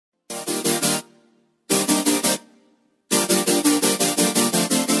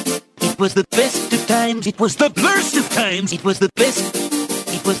was the best of times. It was the blurst of times. It was the best.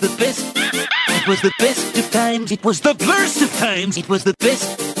 It was the best. It was the best of times. It was the blurst of times. It was the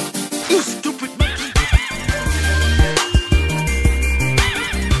best. You stupid monkey.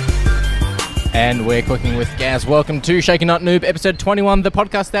 And we're cooking with gas. Welcome to Shaken Not Noob, episode 21, the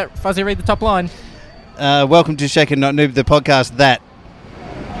podcast that... Fuzzy, read the top line. Welcome to Shaken Not Noob, the podcast that...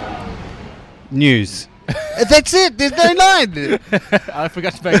 News. That's it. There's no line. I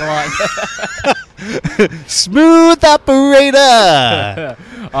forgot to make a line. Smooth operator.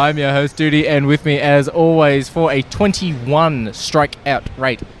 I'm your host, Duty, and with me, as always, for a 21 strikeout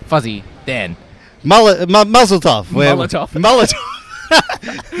rate, Fuzzy Dan. Muzzle Tov. Molotov.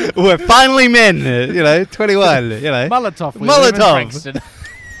 We're finally men. 21. Molotov. Molotov.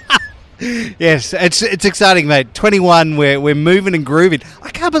 Yes, it's exciting, mate. 21, we're moving and grooving. I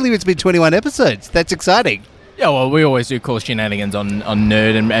can't believe it's been 21 episodes. That's exciting. Yeah, well, we always do cool shenanigans on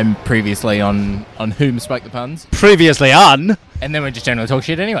Nerd and previously on Whom Spoke the Puns. Previously on. And then we just generally talk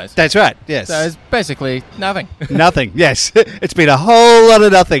shit anyways. That's right, yes. So it's basically nothing. Nothing, yes. It's been a whole lot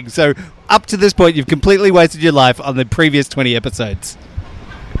of nothing. So up to this point, you've completely wasted your life on the previous 20 episodes.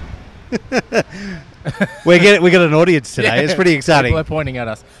 We got an audience today. Yeah, it's pretty exciting. People are pointing at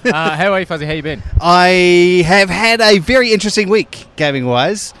us. How are you, Fuzzy? How you been? I have had a very interesting week,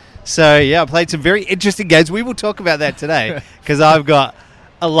 gaming-wise. So, yeah, I played some very interesting games. We will talk about that today because I've got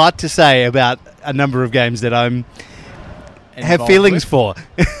a lot to say about a number of games that I have feelings for.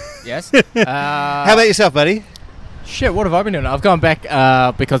 Yes. How about yourself, buddy? Shit, what have I been doing? I've gone back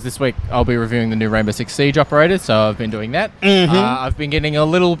because this week I'll be reviewing the new Rainbow Six Siege operator, so I've been doing that. Mm-hmm. I've been getting a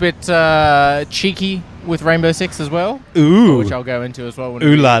little bit cheeky with Rainbow Six as well. Ooh. Which I'll go into as well.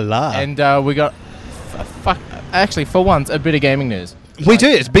 Ooh la la. And we got, actually, for once, a bit of gaming news. We do.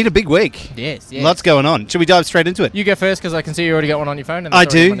 It's been a big week. Yes. Lots going on. Should we dive straight into it? You go first because I can see you already got one on your phone. And I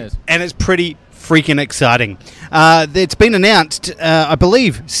do, and it's pretty freaking exciting. It's been announced, I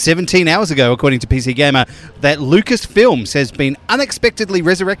believe, 17 hours ago, according to PC Gamer, that Lucasfilms has been unexpectedly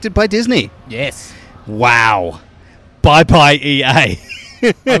resurrected by Disney. Yes. Wow. Bye-bye, EA.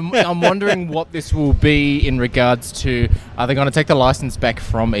 I'm wondering what this will be in regards to, are they going to take the license back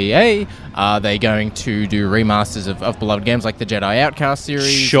from EA? Are they going to do remasters of beloved games like the Jedi Outcast series?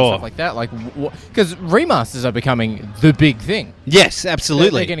 Sure. And stuff like that? Because remasters are becoming the big thing. Yes,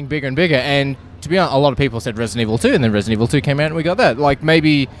 absolutely. They're getting bigger and bigger. And to be honest, a lot of people said Resident Evil 2, and then Resident Evil 2 came out and we got that. Like,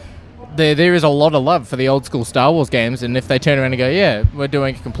 maybe there is a lot of love for the old school Star Wars games, and if they turn around and go, yeah, we're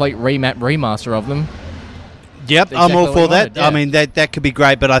doing a complete remaster of them. Yep, exactly I'm all for that. Yeah. I mean, that could be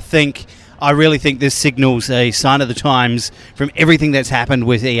great, but I really think this signals a sign of the times from everything that's happened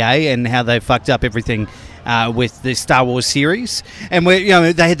with EA and how they fucked up everything with the Star Wars series. And they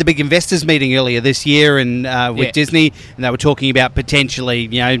had the big investors meeting earlier this year and with Disney, and they were talking about potentially,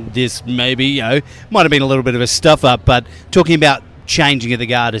 this maybe, might have been a little bit of a stuff up, but talking about changing of the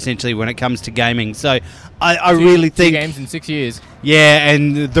guard essentially when it comes to gaming. So I really think 2 games in 6 years. Yeah,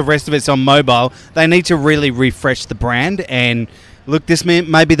 and the rest of it's on mobile. They need to really refresh the brand, and look, this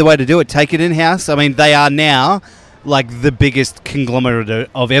may be the way to do it. Take it in-house. I mean, they are now like the biggest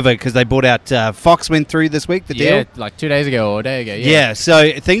conglomerate of ever because they bought out Fox went through this week, the deal. Yeah, like 2 days ago or a day ago. Yeah,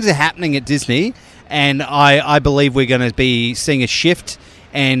 so things are happening at Disney, and I believe we're going to be seeing a shift.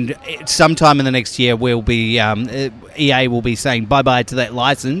 And sometime in the next year, we'll be EA will be saying bye-bye to that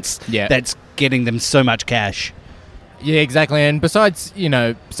license that's getting them so much cash. Yeah, exactly. And besides,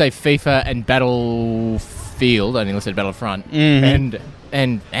 say FIFA and Battlefield, I nearly said Battlefront, and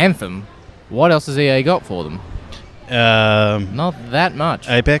Anthem, what else has EA got for them? Not that much.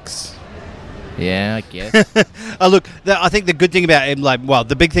 Apex? Yeah, I guess. Look, I think the good thing about it,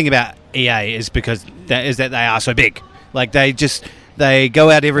 the big thing about EA is because that they are so big. Like, they go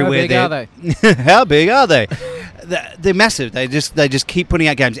out everywhere. How big are they? How big are they? They're massive. They just keep putting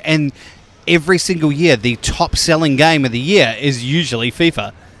out games, and every single year, the top-selling game of the year is usually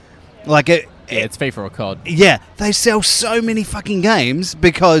FIFA. It's FIFA or COD. Yeah, they sell so many fucking games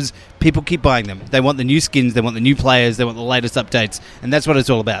because people keep buying them. They want the new skins, they want the new players, they want the latest updates, and that's what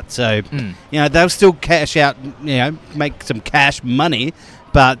it's all about. So, they'll still cash out, make some cash money,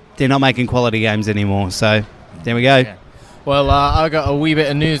 but they're not making quality games anymore. So, there we go. Yeah. Well, I got a wee bit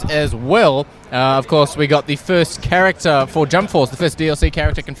of news as well. Of course, we got the first character for Jump Force, the first DLC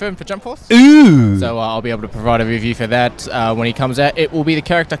character confirmed for Jump Force. Ooh! So I'll be able to provide a review for that when he comes out. It will be the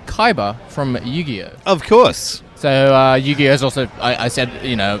character Kaiba from Yu-Gi-Oh! Of course. So Yu-Gi-Oh! Is also, I said,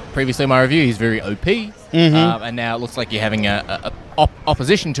 previously in my review, he's very OP. And now it looks like you're having a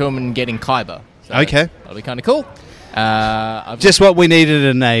opposition to him and getting Kaiba. So okay. That'll be kind of cool. Just what we needed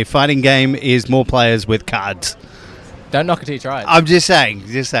in a fighting game is more players with cards. Don't knock it till you try it. I'm just saying.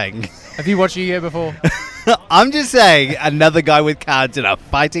 Have you watched Yu-Gi-Oh before? I'm just saying, another guy with cards in a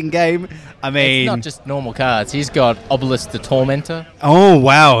fighting game. I mean, It's not just normal cards. He's got Obelisk the Tormentor. oh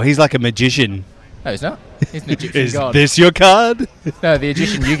wow, he's like a magician. No, he's not. He's an Egyptian Is god. this your card? No, the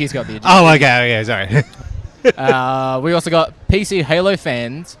Egyptian Yugi's got the Egyptian. Oh, okay, sorry. We also got PC Halo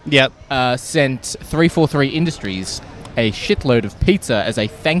fans Yep. sent 343 Industries a shitload of pizza as a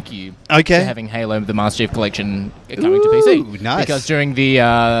thank you Okay. for having Halo the Master Chief Collection coming to PC. Ooh, nice. Because during the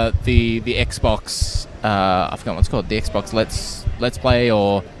Xbox, I forgot what it's called, the Xbox Let's Play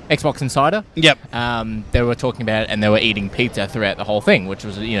or Xbox Insider. Yep. They were talking about it and they were eating pizza throughout the whole thing, which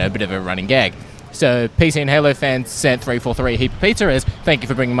was a bit of a running gag. So PC and Halo fans sent 343 a heap of pizza as thank you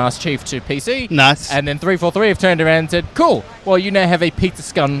for bringing Master Chief to PC. Nice. And then 343 have turned around and said, cool, well, you now have a pizza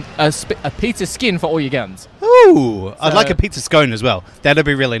skin for all your guns. Ooh, I'd So- like a pizza scone as well. That'd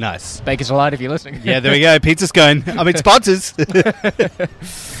be really nice. Baker's Delight if you're listening. Yeah, there we go. Pizza scone. I mean, sponsors.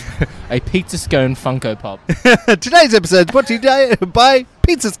 A pizza scone Funko Pop. Today's episode is brought to you by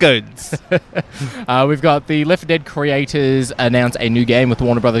Pizza Scones. We've got the Left 4 Dead creators announce a new game with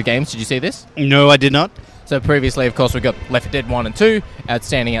Warner Brothers Games. Did you see this? No, I did not. So previously, of course, we got Left 4 Dead 1 and 2,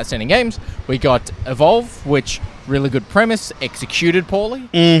 outstanding games. We got Evolve, which really good premise, executed poorly.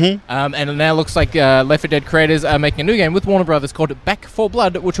 Mm-hmm. And it now looks like Left 4 Dead creators are making a new game with Warner Brothers called Back 4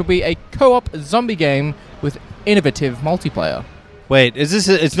 Blood, which will be a co-op zombie game with innovative multiplayer. Wait, is this?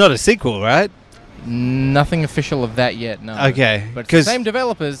 It's not a sequel, right? Nothing official of that yet, no. Okay, But it's the 'cause- same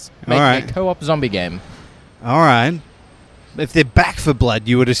developers making Alright. a co-op zombie game. All right. If they're back for blood,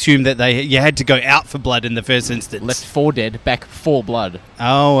 you would assume that you had to go out for blood in the first instance. Left 4 Dead, Back 4 Blood.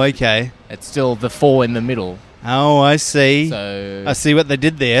 Oh, okay. It's still the 4 in the middle. Oh, I see. So I see what they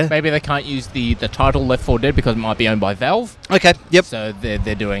did there. maybe they can't use the title Left 4 Dead because it might be owned by Valve. Okay. Yep. So they're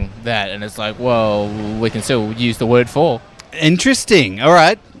doing that, and it's like, well, we can still use the word 4. Interesting. All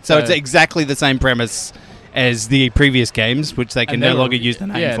right. So So- it's exactly the same premise as the previous games, which they can And no they were- longer use the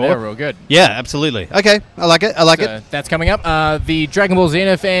name yeah, for. they're real good. Yeah, absolutely. Okay, I like it. I like So it. that's coming up. The Dragon Ball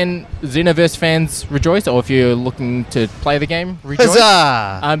Xenoverse fans rejoice, or if you're looking to play the game, rejoice.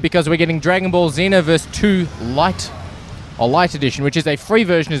 Huzzah! Because we're getting Dragon Ball Xenoverse 2 Lite, or Lite Edition, which is a free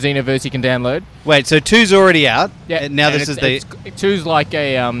version of Xenoverse you can download. Wait, so 2's already out. Yeah, And now and this is the. it's 2's like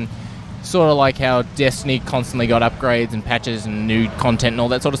a sort of like how Destiny constantly got upgrades and patches and new content and all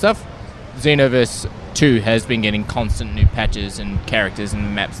that sort of stuff. Xenoverse 2 has been getting constant new patches and characters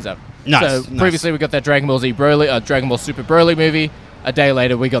and maps and stuff. Nice, So nice. previously we got that Dragon Ball Z Broly, Dragon Ball Super Broly movie. A day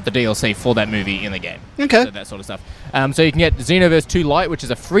later we got the DLC for that movie in the game. Okay. So that sort of stuff. So you can get Xenoverse 2 Lite, which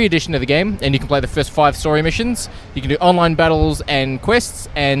is a free edition of the game, and you can play the first 5 story missions. You can do online battles and quests,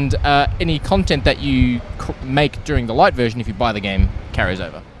 and any content that you make during the Lite version, if you buy the game, carries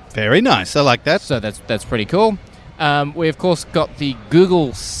over. Very nice. I like that. So that's pretty cool. We of course got the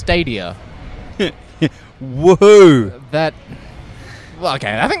Google Stadia. Woohoo! That. Well,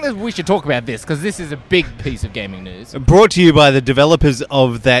 okay, I think that we should talk about this because this is a big piece of gaming news. Brought to you by the developers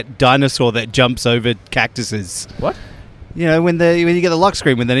of that dinosaur that jumps over cactuses. What? You know, when you get the lock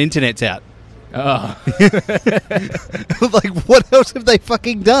screen when the internet's out. Oh, Like, what else have they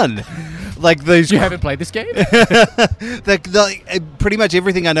fucking done? Like those. you haven't played this game? Pretty much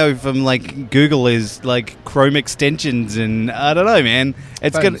everything I know from like Google is like Chrome extensions, and I don't know, man.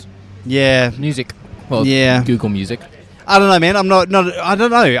 It's gonna. Phones. Yeah. Music. Well, Yeah. Google Music. I don't know, man. I'm not. I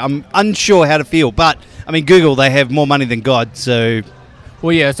don't know. I'm unsure how to feel, but I mean, Google. They have more money than God, so.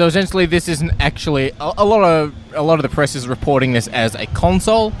 Well, yeah. So essentially, this isn't actually a lot of the press is reporting this as a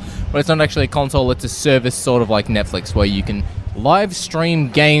console, but it's not actually a console. It's a service, sort of like Netflix, where you can live stream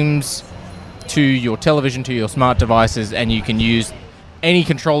games to your television, to your smart devices, and you can use any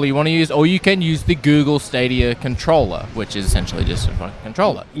controller you want to use, or you can use the Google Stadia controller, which is essentially just a fucking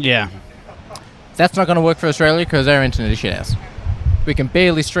controller. Yeah. That's not going to work for Australia because our internet is shit house. We can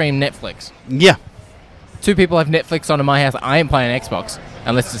barely stream Netflix. Yeah. 2 people have Netflix on in my house. I ain't playing Xbox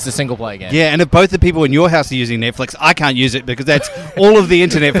unless it's a single player game. Yeah, and if both the people in your house are using Netflix, I can't use it because that's all of the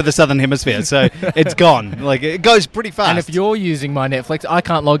internet for the Southern Hemisphere. So it's gone. Like, it goes pretty fast. And if you're using my Netflix, I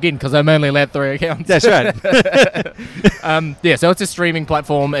can't log in because I'm only allowed 3 accounts. That's right. Yeah, so it's a streaming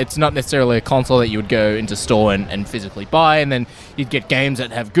platform. It's not necessarily a console that you would go into store and physically buy, and then you'd get games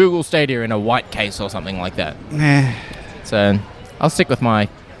that have Google Stadia in a white case or something like that. So I'll stick with my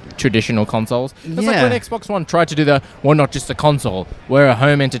traditional consoles. It's like Yeah. when Xbox One tried to do we're not just a console, we're a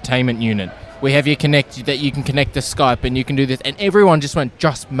home entertainment unit. We have your Kinect that you can connect to Skype and you can do this, and everyone just went,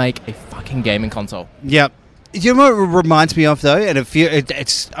 just make a fucking gaming console. Yep. You know what it reminds me of, though? And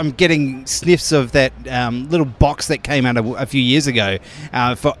I'm getting sniffs of that little box that came out a few years ago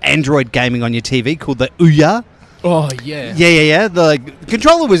for Android gaming on your TV called the Ouya. Oh, yeah. Yeah. The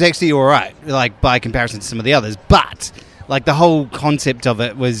controller was actually all right, like by comparison to some of the others, but like the whole concept of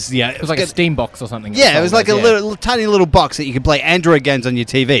it was, It was like a Steam box or something. Yeah, it was like a little tiny little box that you could play Android games on your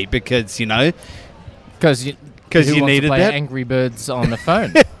TV because Because you needed to play that. Angry Birds on the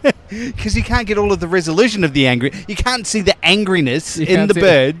phone. Because you can't get all of the resolution of the angry. You can't see the angriness You in can't the see-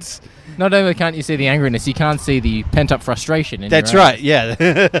 birds. Not only can't you see the angriness, you can't see the pent-up frustration in That's your eyes. right.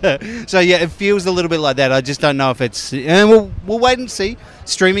 Yeah. So yeah, it feels a little bit like that. I just don't know if it's. And we'll wait and see.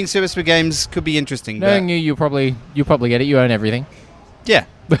 Streaming service for games could be interesting. Knowing But you'll probably get it. You own everything. yeah.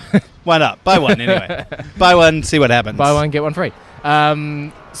 Why not? Buy one anyway. Buy one, see what happens. Buy one, get one free.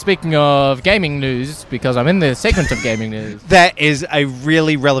 Speaking of gaming news, because I'm in the segment of gaming news. That is a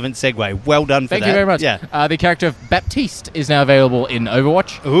really relevant segue. Well done for Thank that. you very much. Yeah. The character of Baptiste is now available in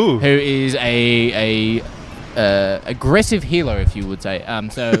Overwatch. Ooh. Who is a aggressive healer, if you would say.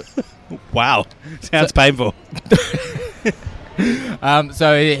 So Wow. Sounds painful.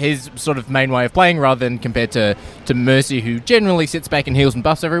 so his sort of main way of playing, rather than compared to Mercy, who generally sits back and heals and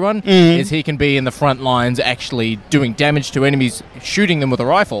buffs everyone, is he can be in the front lines actually doing damage to enemies, shooting them with a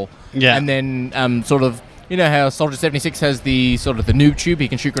rifle. Yeah. And then sort of, you know how Soldier 76 has the sort of the noob tube, he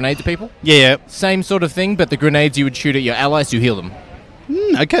can shoot grenades at people? Yeah. Same sort of thing, but the grenades you would shoot at your allies to heal them.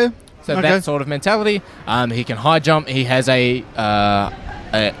 Okay. So Okay. that sort of mentality. He can high jump. He has I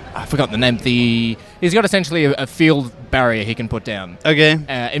forgot the name. He's got essentially a field barrier he can put down. Okay.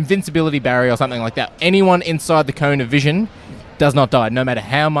 Invincibility barrier or something like that. Anyone inside the cone of vision does not die, no matter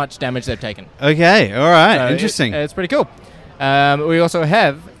how much damage they've taken. Okay. All right. So Interesting. It's pretty cool. We also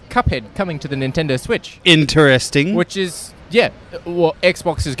have Cuphead coming to the Nintendo Switch, Interesting. which is well,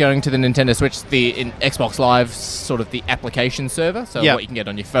 Xbox is going to the Nintendo Switch. In Xbox Live, sort of the application server. So Yeah. what you can get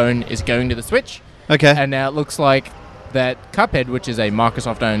on your phone is going to the Switch. Okay. And now it looks like that Cuphead, which is a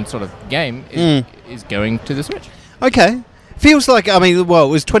Microsoft-owned sort of game, is going to the Switch. Okay. Feels like, I mean, well,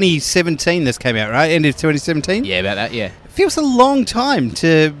 it was 2017 this came out, right? End of 2017? Yeah, about that, yeah. Feels a long time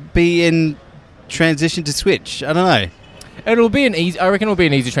to be in transition to Switch. I don't know. I reckon it'll be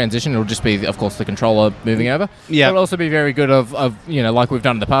an easy transition. It'll just be, of course, the controller moving over. Yeah. It'll also be very good of like we've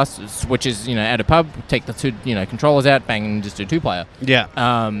done in the past, switches, at a pub, take the two, controllers out, bang, and just do two-player. Yeah.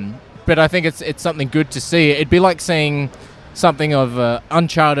 But I think it's something good to see. It'd be like seeing something of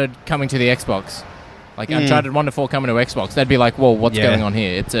Uncharted coming to the Xbox. Like Uncharted 1 to 4 coming to Xbox. They'd be like, well, what's Yeah. going on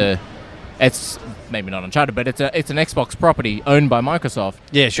here? It's maybe not Uncharted, but it's an Xbox property owned by Microsoft.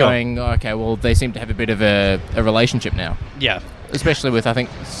 Yeah, sure. Showing, okay, well, they seem to have a bit of a relationship now. Yeah. Especially with, I think,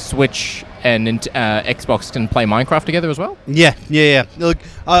 Switch and Xbox can play Minecraft together as well. Yeah. Look,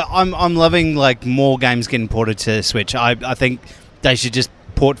 I'm loving, like, more games getting ported to Switch. I think they should just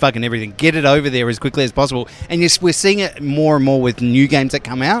port fucking everything. Get it over there as quickly as possible. And yes, we're seeing it more and more with new games that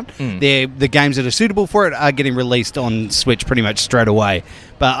come out. The games that are suitable for it are getting released on Switch pretty much straight away.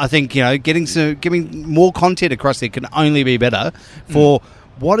 But I think, giving more content across there can only be better for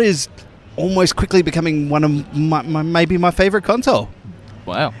what is almost quickly becoming one of maybe my favorite console.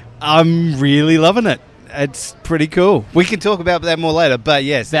 Wow. I'm really loving it. It's pretty cool. We can talk about that more later, but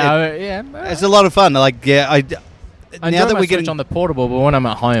yes, it's a lot of fun. Like, I now that we're getting on the portable, but when I'm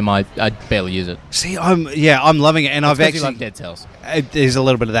at home, I barely use it. See, I'm loving it, and I've It's 'cause you actually love Dead Cells. There's a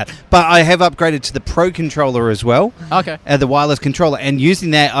little bit of that, but I have upgraded to the Pro controller as well. Okay. The wireless controller, and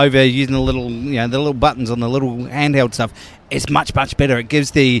using that over using the little buttons on the little handheld stuff, it's much better. It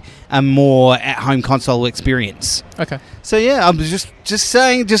gives the more at-home console experience. Okay. So yeah, I'm just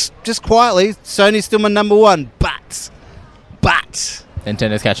saying, just quietly, Sony's still my number one, but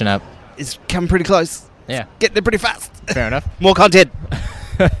Nintendo's catching up. it's come pretty close. Yeah. Getting there pretty fast. Fair enough. More content.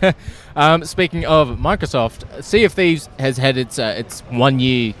 Speaking of Microsoft, Sea of Thieves has had its 1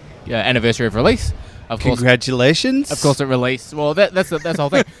 year anniversary of release. Of Congratulations. course, it released. Well, that's the whole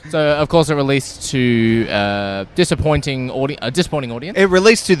thing. So, of course, it released to disappointing audience. It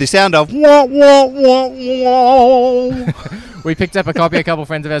released to the sound of wah, wah, wah, wah. We picked up a copy. A couple of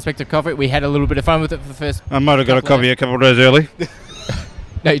friends of ours picked up a copy. We had a little bit of fun with it for the first. I might have got a couple copy a couple of days early.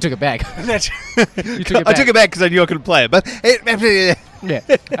 No, you took it back. I took it back because I knew I couldn't play it. But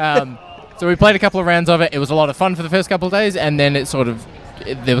Yeah. So we played a couple of rounds of it. It was a lot of fun for the first couple of days, and then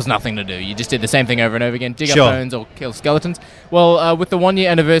there was nothing to do. You just did the same thing over and over again, dig Sure. up bones or kill skeletons. Well, with the 1 year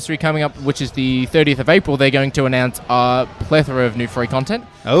anniversary coming up, which is the 30th of April, they're going to announce a plethora of new free content.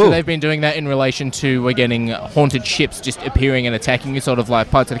 Oh. So they've been doing that in relation to we're getting haunted ships just appearing and attacking you, sort of like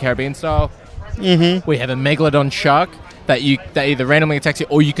Pirates of the Caribbean style. Mm-hmm. We have a Megalodon shark that either randomly attacks you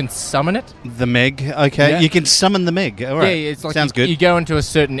or you can summon it. the Meg. Okay. Yeah. You can summon the Meg. All right. Yeah, it's like Sounds you good. go into a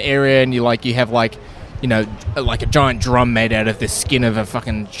certain area and you have you know, like a giant drum made out of the skin of a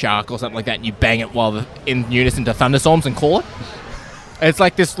fucking shark or something like that, and you bang it while in unison to thunderstorms and call it. It's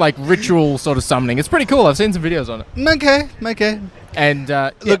like this like ritual sort of summoning. It's pretty cool. I've seen some videos on it. Okay. And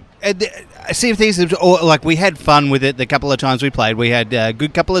look, Sea of Thieves, like we had fun with it the couple of times we played. We had a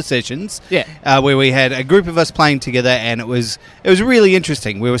good couple of sessions, where we had a group of us playing together, and it was really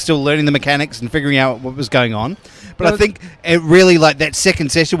interesting. We were still learning the mechanics and figuring out what was going on. But I think it really, like that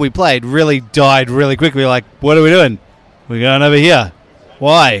second session we played, really died really quickly. We were like, what are we doing? We're going over here.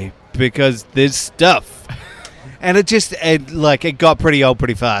 Why? Because there's stuff. And it got pretty old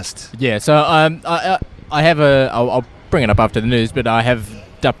pretty fast. Yeah, so I have I'll bring it up after the news, but I have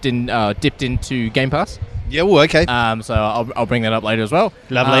dipped into Game Pass. Yeah, well, okay. So I'll bring that up later as well.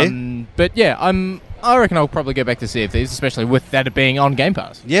 Lovely. But yeah, I reckon I'll probably go back to Sea of Thieves, especially with that being on Game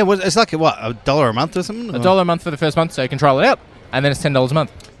Pass. Yeah, well, it's like what, $1 a month or something? $1 a month for the first month, so you can trial it out, and then it's $10 a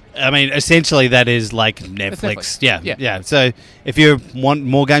month. I mean, essentially that is like Netflix. Yeah. So if you want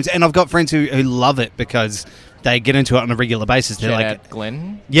more games, and I've got friends who love it because they get into it on a regular basis. They're Shout like, out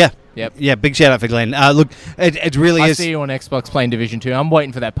Glenn. Yeah. Yep. Yeah, big shout out for Glenn. Look, it really is. I see you on Xbox playing Division 2. I'm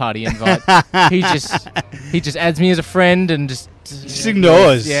waiting for that party invite. he just adds me as a friend and just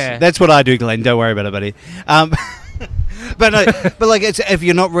ignores. Yeah. That's what I do, Glenn. Don't worry about it, buddy. But like, if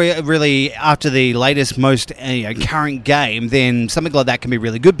you're not really after the latest, most current game, then something like that can be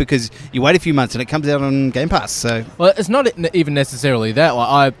really good because you wait a few months and it comes out on Game Pass. So, well, it's not even necessarily that.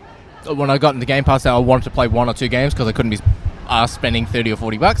 Like when I got into Game Pass, I wanted to play 1 or 2 games because I couldn't be spending $30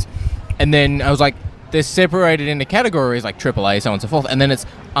 or $40, and then I was like, they're separated into categories like AAA, so on and so forth, and then it's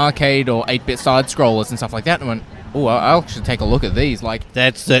arcade or 8-bit side scrollers and stuff like that. And I went, oh, I'll actually take a look at these. Like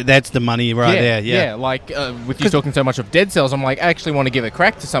that's the money right there. Yeah. Like with you talking so much of Dead Cells, I'm like, I actually want to give a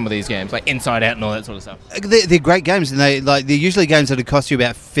crack to some of these games, like Inside Out and all that sort of stuff. They're great games, and they're usually games that would cost you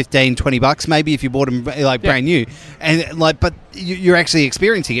about $15-$20 maybe if you bought them brand new, and but you're actually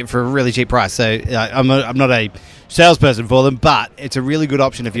experiencing it for a really cheap price. So I'm not a salesperson for them, but it's a really good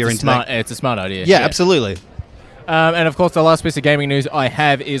option if you're into that. It's a smart idea. Yeah, absolutely. And of course, the last piece of gaming news I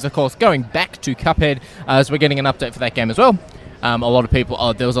have is, of course, going back to Cuphead. So we're getting an update for that game as well. A lot of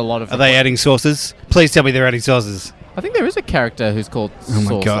people. There was a lot of. Are they adding sauces? Please tell me they're adding sauces. I think there is a character who's called. Oh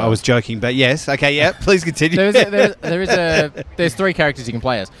my god! I was joking, but yes. Okay, yeah. Please continue. There's 3 characters you can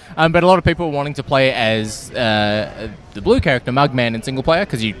play as, but a lot of people are wanting to play as the blue character Mugman in single player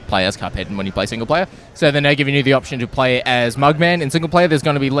because you play as Cuphead when you play single player. So then they're giving you the option to play as Mugman in single player. There's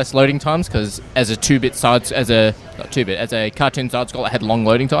going to be less loading times because as a cartoon side scroller, it had long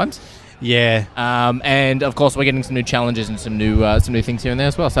loading times. Yeah. And of course, we're getting some new challenges and some new things here and there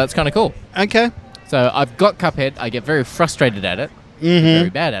as well. So that's kind of cool. Okay. So I've got Cuphead. I get very frustrated at it. Very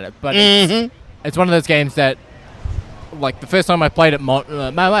bad at it. But it's one of those games that, like, the first time I played it,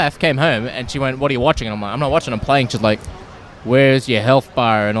 my wife came home and she went, what are you watching? And I'm like, I'm not watching, I'm playing. She's like, where's your health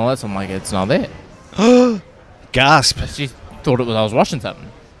bar and all that? So I'm like, it's not there. Gasp. She thought I was watching something.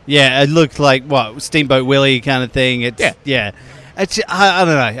 Yeah, it looked like, Steamboat Willie kind of thing. Yeah. It's, I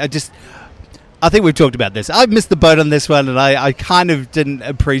don't know. I think we've talked about this. I missed the boat on this one, and I kind of didn't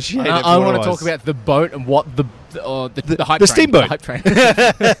appreciate it. I want to talk about the boat and what the hype train. Steamboat. The hype train.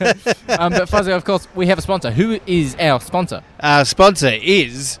 But Fuzzy, of course, we have a sponsor. Who is our sponsor? Our sponsor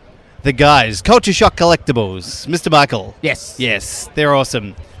is the guys, Culture Shock Collectibles. Mr. Michael. Yes, they're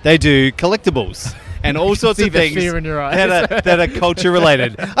awesome. They do collectibles and all sorts of things fear in your eyes. that are culture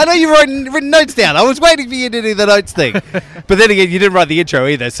related. I know you've written notes down. I was waiting for you to do the notes thing, but then again, you didn't write the intro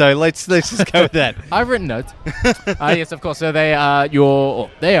either. So let's just go with that. I've written notes. Yes, of course. So they are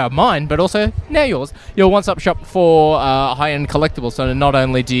mine, but also now yours. Your one-stop shop for high-end collectibles. So not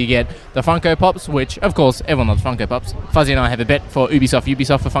only do you get the Funko Pops, which of course everyone loves Funko Pops. Fuzzy and I have a bet for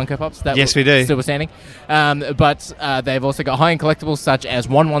Ubisoft for Funko Pops. Yes, we do. Still we're standing. But they've also got high-end collectibles such as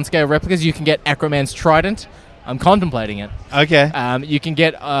 1/1 scale replicas. You can get Aquaman's Trident. I'm contemplating it. Okay. You can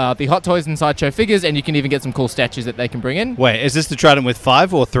get the Hot Toys and Sideshow figures, and you can even get some cool statues that they can bring in. Wait, is this the Trident with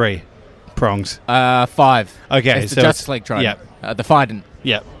 5 or 3 prongs? 5. Okay, it's the Justice League Trident. Yep. The Fident.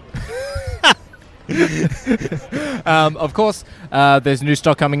 Yep. Of course, there's new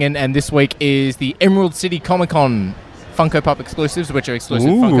stock coming in, and this week is the Emerald City Comic Con Funko Pop exclusives, which are exclusive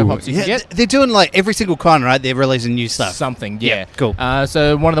Funko Pops you can get. They're doing like every single con, right? They're releasing new stuff. Something, yeah. Cool.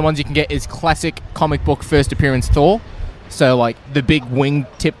 So one of the ones you can get is classic comic book first appearance Thor. So like the big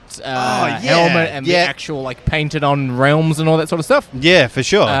wing-tipped helmet and the actual like painted on realms and all that sort of stuff. Yeah, for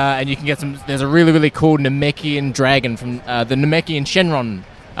sure. And you can get some. There's a really, really cool Namekian dragon from the Namekian Shenron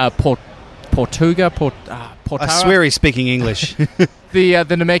Portara. I swear he's speaking English. The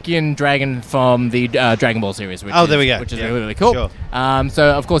Namekian dragon from the Dragon Ball series. Which there we go. Which is Yeah, really, really cool. sure.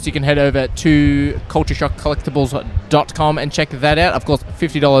 So, of course, you can head over to cultureshockcollectibles.com and check that out. Of course,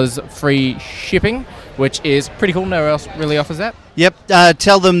 $50 free shipping, which is pretty cool. Nowhere else really offers that. Yep.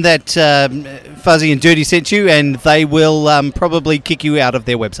 Tell them that Fuzzy and Dirty sent you, and they will probably kick you out of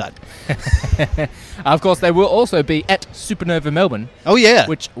their website. Of course, they will also be at Supernova Melbourne, Oh, yeah.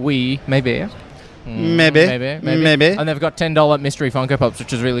 which we may be at. Maybe. And they've got $10 mystery Funko Pops,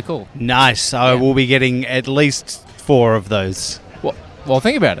 which is really cool. Nice. I will be getting at least 4 of those. Well,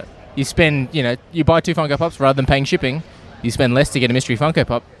 think about it. You spend, you buy 2 Funko Pops rather than paying shipping. You spend less to get a mystery Funko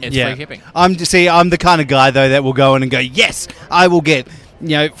Pop. It's free shipping. I'm the kind of guy though that will go in and go, yes, I will get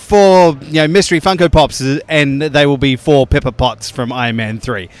 4 mystery Funko Pops, and they will be 4 Pepper Pots from Iron Man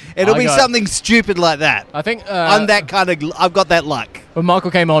 3. It'll be something stupid like that. I think I'm that kind of. I've got that luck. When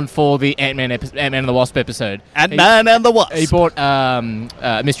Michael came on for the Ant-Man and the Wasp episode, Ant-Man and the Wasp, he bought a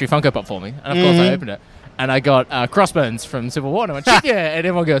mystery Funko Pop for me, and of course I opened it. And I got Crossbones from Civil War, and I went, shit, yeah! And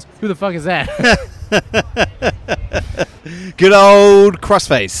everyone goes, who the fuck is that? Good old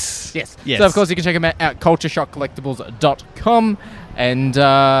Crossface. Yes. So, of course, you can check them out at cultureshockcollectibles.com, and,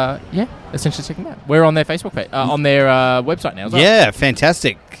 essentially check them out. We're on their Facebook page, on their website now as well. Yeah,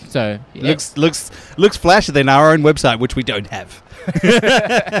 fantastic. So, looks flashier than our own website, which we don't have.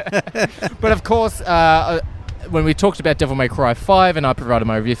 But, of course, when we talked about Devil May Cry 5 and I provided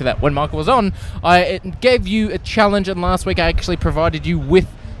my review for that when Michael was on, I gave you a challenge, and last week I actually provided you with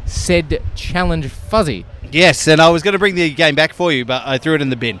said challenge, Fuzzy. Yes, and I was going to bring the game back for you, but I threw it in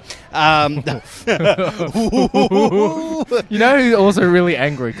the bin. You know who's also really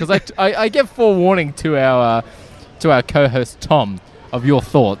angry? Because I get forewarning to our co-host Tom of your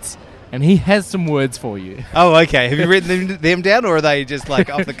thoughts, and he has some words for you. Oh, okay. Have you written them down, or are they just like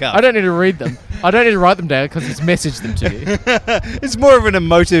off the cuff? I don't need to read them. I don't need to write them down because he's messaged them to you. It's more of an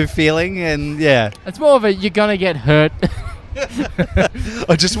emotive feeling, and yeah. It's more of a you're gonna get hurt.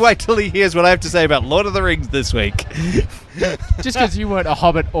 Or just wait till he hears what I have to say about Lord of the Rings this week. Just because you weren't a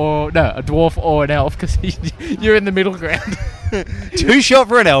hobbit a dwarf or an elf, because you're in the middle ground. Too short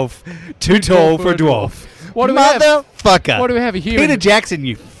for an elf, too tall for a dwarf. What do we have? Motherfucker. What do we have? A human? Peter Jackson,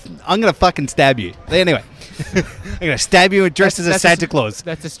 I'm going to fucking stab you. Anyway. I'm going to stab you dressed as a Santa Claus.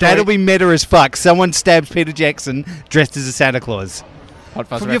 That's a story. That'll be meta as fuck. Someone stabs Peter Jackson dressed as a Santa Claus. Hot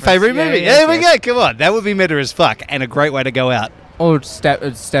Fuzz From your reference. favourite movie. There we go. Come on. That would be meta as fuck and a great way to go out. Or stab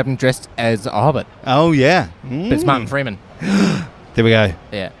him dressed as a hobbit. Oh, yeah. But it's Martin Freeman. There we go.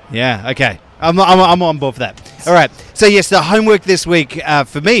 Yeah. Yeah, okay. I'm on board for that. All right. So, yes, the homework this week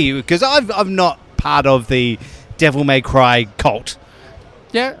for me, because I'm not part of the Devil May Cry cult.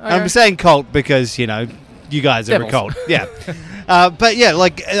 Yeah. Okay. I'm saying cult because, you guys are a cult. Yeah. But, yeah,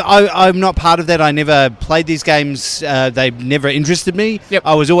 I'm not part of that. I never played these games. They never interested me. Yep.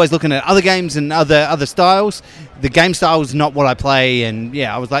 I was always looking at other games and other styles. The game style is not what I play. And,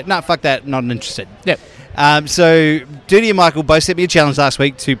 yeah, I was like, nah, fuck that. Not interested. Yep. So, Duty and Michael both sent me a challenge last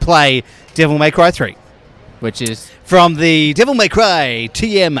week to play Devil May Cry 3. Which is? From the Devil May Cry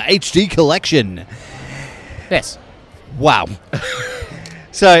TM HD Collection. Yes. Wow.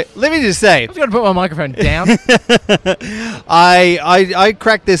 So, let me just say, I was going to put my microphone down. I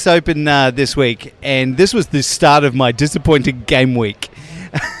cracked this open this week, and this was the start of my disappointing game week.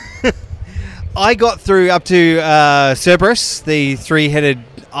 I got through up to Cerberus, the 3-headed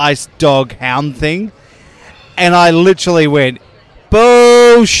ice dog hound thing, and I literally went,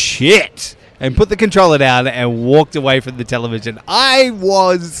 bullshit, and put the controller down and walked away from the television. I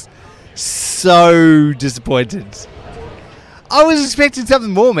was so disappointed. I was expecting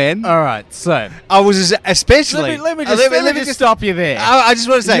something more, man. All right, so I was especially. Let me just stop you there. I just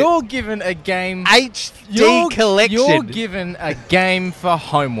want to say, you're given a game HD collection. You're given a game for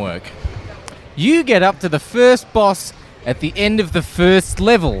homework. You get up to the first boss at the end of the first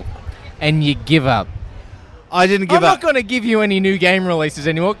level, and you give up. I didn't give up. I'm not going to give you any new game releases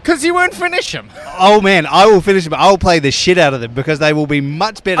anymore because you won't finish them. Oh man, I will finish them. I will play the shit out of them because they will be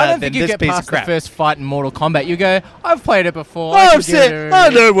much better than this piece of crap. I don't think you get past the first fight in Mortal Kombat. You go, I've played it before. I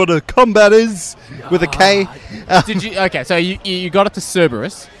know what a combat is with a K. Did you? Okay, so you got it to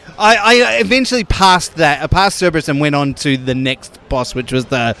Cerberus. I eventually passed that. I passed Cerberus and went on to the next boss, which was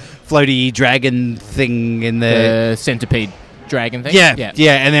the floaty dragon thing in the centipede dragon thing. Yeah,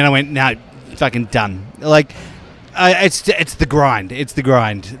 and then I went, no, fucking done. Like, it's the grind. It's the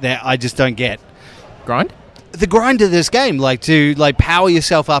grind that I just don't get. Grind? The grind of this game, like to power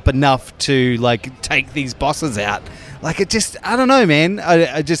yourself up enough to take these bosses out. Like it just, I don't know, man.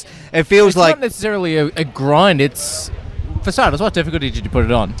 It feels it's not necessarily a grind. It's for starters. What difficulty did you put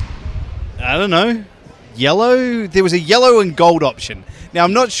it on? I don't know. Yellow? There was a yellow and gold option. Now,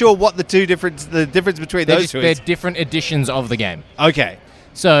 I'm not sure what the difference between those two They're is. different editions of the game. Okay.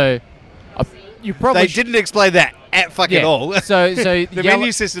 So, you probably... They didn't explain that at fucking all. So the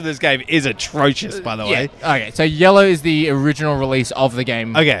menu system of this game is atrocious, by the way. Okay, so yellow is the original release of the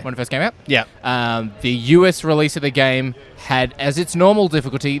game when it first came out. Yeah. The US release of the game had, as its normal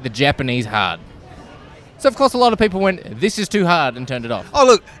difficulty, the Japanese hard. So, of course, a lot of people went, this is too hard, and turned it off. Oh,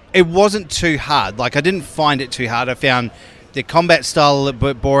 look, it wasn't too hard. Like, I didn't find it too hard. I found the combat style a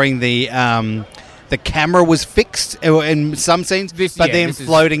bit boring. The camera was fixed in some scenes, but then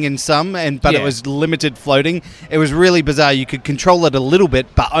floating in some, but it was limited floating. It was really bizarre. You could control it a little bit,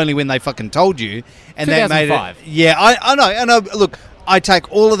 but only when they fucking told you. And that made it... Yeah, I know. Look, I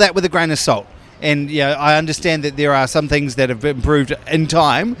take all of that with a grain of salt. And I understand that there are some things that have improved in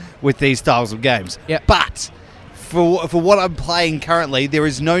time with these styles of games. Yep. But for what I'm playing currently, there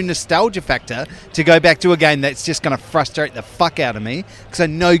is no nostalgia factor to go back to a game that's just going to frustrate the fuck out of me, because I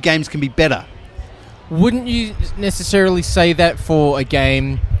know games can be better. Wouldn't you necessarily say that for a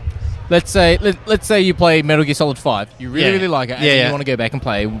game? Let's say you play Metal Gear Solid 5. You really like it, and you want to go back and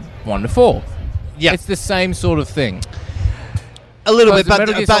play 1 to 4. Yeah, it's the same sort of thing. A little bit, but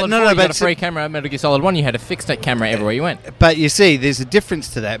Metal Gear Solid 4, you but had a free camera. Metal Gear Solid 1, you had a fixed camera everywhere you went. But you see, there's a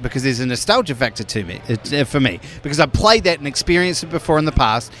difference to that, because there's a nostalgia factor to me, for me, because I played that and experienced it before in the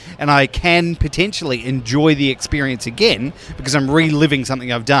past, and I can potentially enjoy the experience again because I'm reliving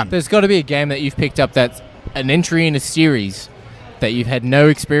something I've done. There's got to be a game that you've picked up that's an entry in a series that you've had no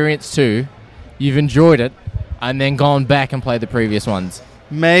experience to, you've enjoyed it, and then gone back and played the previous ones.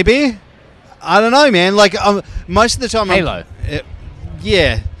 Maybe. I don't know, man. Like, most of the time... Halo.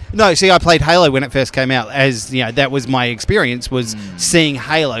 Yeah. No, see, I played Halo when it first came out. That was my experience, was seeing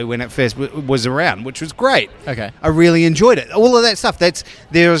Halo when it first was around, which was great. Okay. I really enjoyed it. All of that stuff.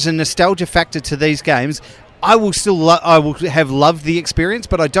 There's a nostalgia factor to these games. I will still I will have loved the experience,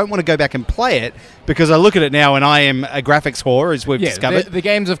 but I don't want to go back and play it, because I look at it now and I am a graphics whore, as we've discovered. The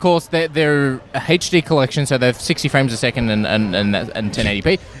games, of course, they're a HD collection, so they're 60 frames a second and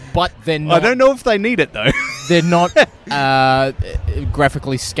 1080p, but they're not... I don't know if they need it, though. They're not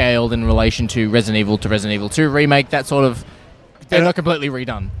graphically scaled in relation to Resident Evil 2 remake, that sort of... They're not completely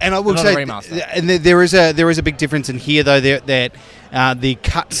redone. And I will say, and there is a big difference in here, though, that the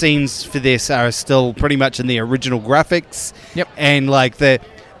cutscenes for this are still pretty much in the original graphics. Yep. And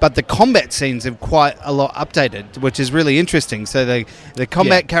but the combat scenes have quite a lot updated, which is really interesting. So the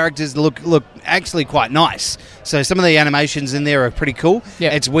combat characters look actually quite nice. So some of the animations in there are pretty cool. Yeah.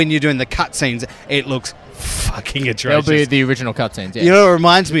 It's when you're doing the cutscenes, it looks fucking atrocious. They'll be the original cutscenes. Yeah. You know,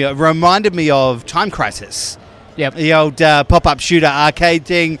 it reminded me of Time Crisis. Yep. The old pop-up shooter arcade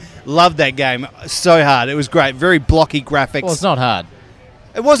thing. Loved that game so hard. It was great. Very blocky graphics. Well, it's not hard.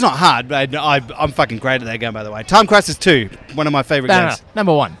 It was not hard, but I'm fucking great at that game, by the way. Time Crisis 2, one of my favourite games. No,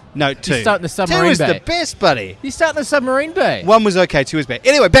 number 1. No, 2. You start in the submarine 2 is bay. the best, buddy. You start in the submarine bay. 1 was okay, 2 was bad.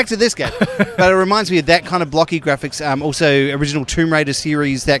 Anyway, back to this game. But it reminds me of that kind of blocky graphics. Also, original Tomb Raider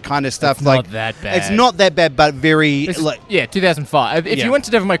series, that kind of stuff. It's not that bad. It's not that bad, but very... 2005. If you went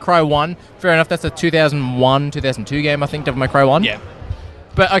to Devil May Cry 1, fair enough, that's a 2001, 2002 game, I think, Devil May Cry 1. Yeah.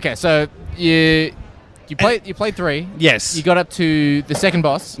 But, okay, so you played 3. Yes. You got up to the second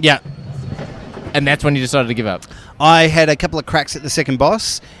boss. Yeah. And that's when you decided to give up. I had a couple of cracks at the second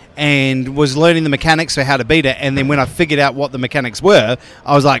boss and was learning the mechanics for how to beat it. And then when I figured out what the mechanics were,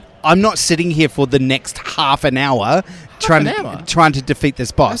 I was like, I'm not sitting here for the next half an hour trying to defeat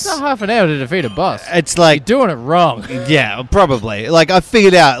this boss. It's not half an hour to defeat a boss. It's like... You're doing it wrong. Yeah, probably. Like, I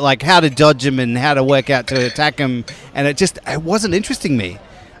figured out how to dodge him and how to work out to attack him. And it wasn't interesting me.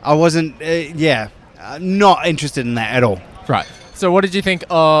 I wasn't, not interested in that at all. Right. So what did you think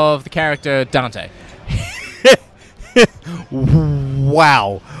of the character Dante?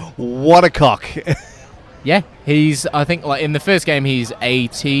 Wow. What a cock. Yeah. He's, I think, like in the first game, he's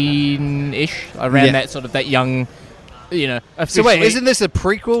 18-ish, around that sort of, that young, So wait, isn't this a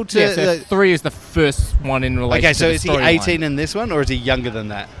prequel to... Yeah, so 3 is the first one in relation to the Okay, so is he 18 line. in this one, or is he younger than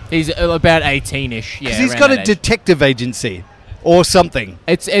that? He's about 18-ish, yeah. Because he's got a detective agency. Or something.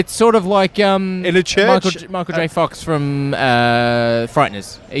 It's sort of like in a church. Michael J. Fox from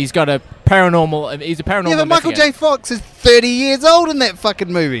Frighteners. He's got a paranormal. He's a paranormal. Yeah, but Michael J. Fox is 30 years old in that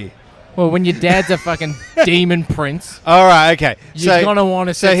fucking movie. Well, when your dad's a fucking demon prince. All right, okay. You're gonna want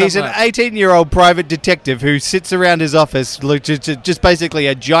to. So he's an 18-year-old private detective who sits around his office, just basically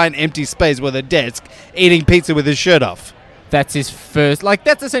a giant empty space with a desk, eating pizza with his shirt off. That's his first. Like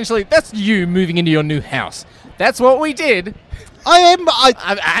that's you moving into your new house. That's what we did. I am.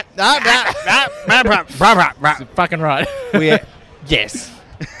 Fucking right. Yes.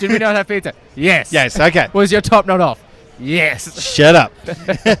 Did we not have pizza? Yes. Yes, okay. Was your top not off? Yes. Shut up.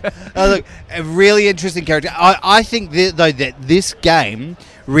 Look, a really interesting character. I think, though, that this game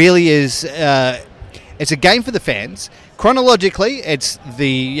really is... it's a game for the fans. Chronologically, it's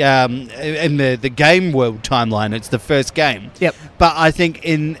the... in the game world timeline, it's the first game. Yep. But I think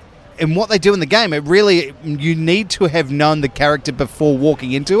in what they do in the game, it really... You need to have known the character before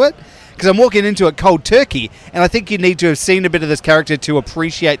walking into it. Because I'm walking into it cold turkey, and I think you need to have seen a bit of this character to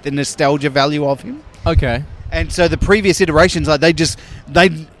appreciate the nostalgia value of him. Okay. And so the previous iterations, like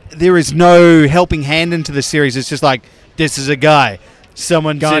there is no helping hand into the series. It's just like, this is a guy.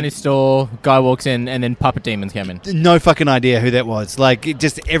 Someone Guy in said, his store, guy walks in, and then puppet demons come in. no fucking idea who that was. Like,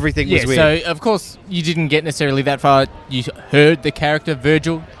 everything was weird. So of course you didn't get necessarily that far. You heard the character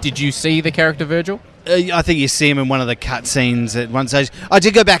Virgil. Did you see the character Virgil? I think you see him in one of the cutscenes at one stage. I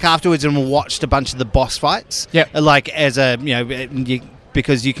did go back afterwards and watched a bunch of the boss fights. Yep. Like, as a,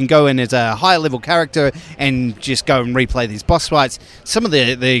 because you can go in as a higher level character and just go and replay these boss fights. Some of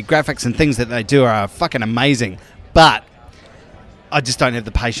the graphics and things that they do are fucking amazing. But I just don't have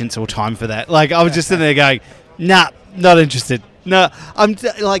the patience or time for that. Like, I was just sitting there going, nah, not interested. No,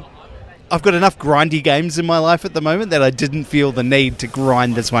 I've got enough grindy games in my life at the moment that I didn't feel the need to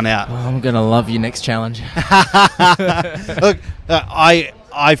grind this one out. Oh, I'm going to love your next challenge. Look,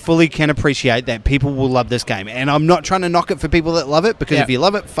 I fully can appreciate that people will love this game. And I'm not trying to knock it for people that love it, because if you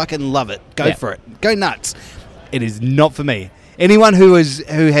love it, fucking love it. Go for it. Go nuts. It is not for me. Anyone who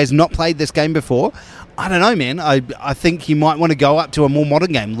has not played this game before, I don't know, man. I think you might want to go up to a more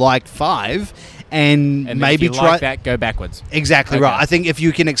modern game like 5 and maybe if you try like that, go backwards. Exactly right. I think if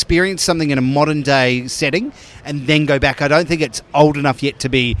you can experience something in a modern day setting and then go back, I don't think it's old enough yet to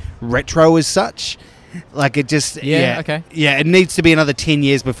be retro as such. Like, it just... okay. Yeah, it needs to be another 10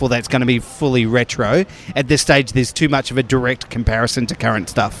 years before that's going to be fully retro. At this stage, there's too much of a direct comparison to current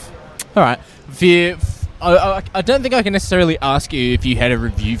stuff. All right. I don't think I can necessarily ask you if you had a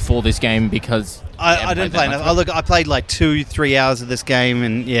review for this game, because... I didn't play enough. I played like 2-3 hours of this game,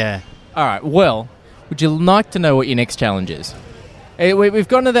 and yeah... All right, well, would you like to know what your next challenge is? We've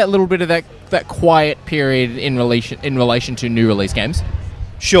gotten to that little bit of that quiet period in relation to new release games.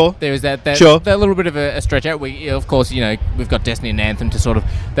 Sure. There was that little bit of a stretch out. Of course, we've got Destiny and Anthem to sort of,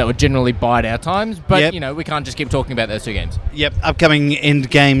 that would generally bide our times, but, we can't just keep talking about those two games. Yep, upcoming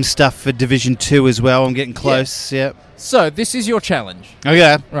end game stuff for Division 2 as well. I'm getting close, yep. So, this is your challenge.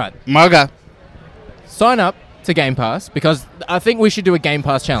 Okay. Right. Okay. Sign up to Game Pass, because I think we should do a Game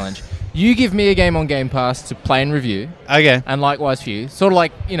Pass challenge. You give me a game on Game Pass to play and review. Okay. And likewise for you. Sort of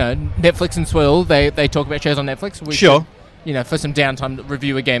like, Netflix and Swill, they talk about shows on Netflix. We should, for some downtime,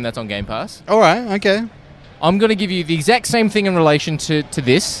 review a game that's on Game Pass. All right, okay. I'm going to give you the exact same thing in relation to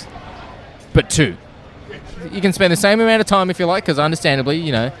this, but 2. You can spend the same amount of time if you like, because understandably,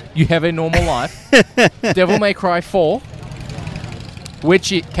 you have a normal life. Devil May Cry 4,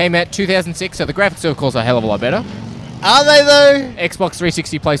 which it came out 2006, so the graphics, of course, are a hell of a lot better. Are they, though? Xbox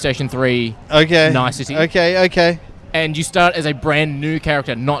 360, PlayStation 3. Okay. Nicety. Okay. And you start as a brand new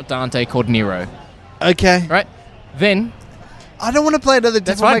character, not Dante, called Nero. Okay. Right? Then... I don't want to play another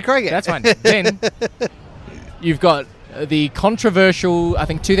Devil May Cry game. That's fine. Then, you've got the controversial, I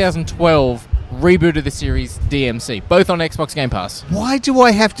think, 2012 reboot of the series, DMC, both on Xbox Game Pass. Why do I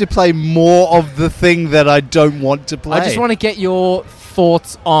have to play more of the thing that I don't want to play? I just want to get your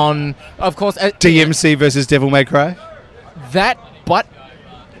thoughts on, of course... DMC versus Devil May Cry? That, but,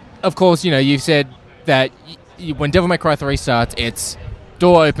 of course, you've said that when Devil May Cry 3 starts, it's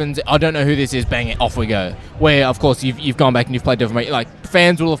door opens, I don't know who this is, bang it, off we go. Where, of course, you've gone back and you've played Devil May... Like,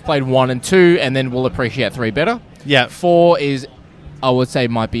 fans will have played 1 and 2, and then will appreciate 3 better. Yeah. 4 is, I would say,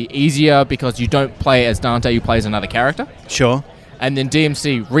 might be easier, because you don't play as Dante, you play as another character. Sure. And then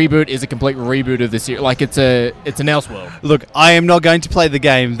DMC Reboot is a complete reboot of the series. Like, it's an Elseworld. Look, I am not going to play the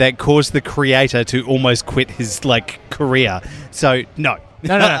game that caused the creator to almost quit his, career. So, no.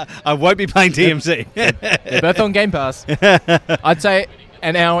 No. I won't be playing DMC. They're both on Game Pass. I'd say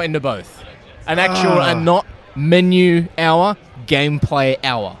an hour into both. An actual, and not menu hour, gameplay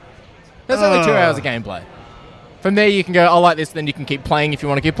hour. That's only 2 hours of gameplay. From there, you can go, I like this, then you can keep playing if you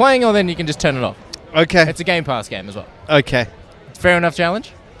want to keep playing, or then you can just turn it off. Okay. It's a Game Pass game as well. Okay. Fair enough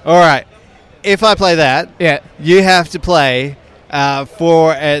challenge? All right. If I play that, you have to play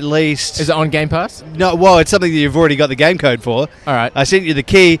for at least... Is it on Game Pass? No, well, it's something that you've already got the game code for. All right. I sent you the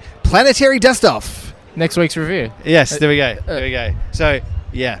key. Planetary Dust-Off. Next week's review. Yes, there we go. So,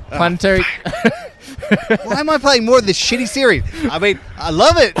 yeah. Planetary... Why am I playing more of this shitty series? I mean, I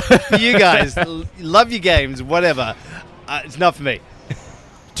love it for you guys. Love your games, whatever. It's not for me.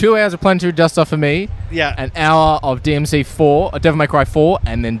 2 hours of Planetary Dust-Off for me. Yeah. An hour of DMC 4, Devil May Cry 4,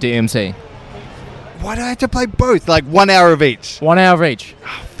 and then DMC. Why do I have to play both? Like 1 hour of each. 1 hour of each.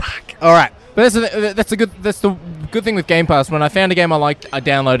 Oh, fuck. All right. But that's the good thing with Game Pass. When I found a game I liked, I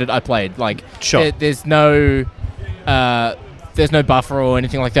downloaded, I played. Like, Sure. There's no buffer or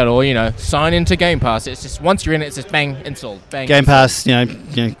anything like that, or sign into Game Pass. It's just once you're in it, it's just bang, installed, bang. Game installed.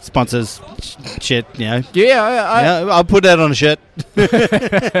 Pass, sponsors shit, Yeah, I'll put that on a shirt.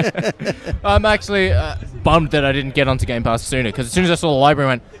 I'm actually bummed that I didn't get onto Game Pass sooner, because as soon as I saw the library,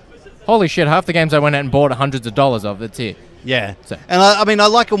 I went, holy shit, half the games I went out and bought hundreds of dollars of, that's it. Yeah. So. And I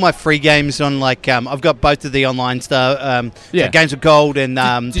like all my free games on, like, I've got both of the online stuff, Yeah. so Games with Gold and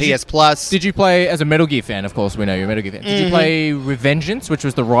PS Plus. Did you play, as a Metal Gear fan, of course, we know you're a Metal Gear fan, did you play Revengeance, which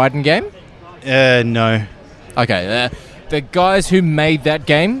was the Raiden game? No. Okay, the guys who made that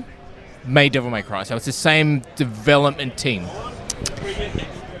game made Devil May Cry, so it's the same development team.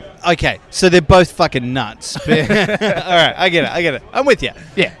 Okay, so they're both fucking nuts. All right, I get it. I'm with you.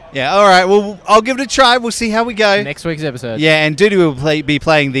 Yeah. Yeah, all right, well, I'll give it a try. We'll see how we go. Next week's episode. Yeah, and Duty will be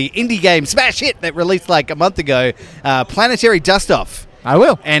playing the indie game smash hit that released like a month ago, Planetary Dust-Off. I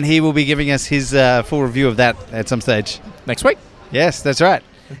will. And he will be giving us his full review of that at some stage. Next week. Yes, that's right.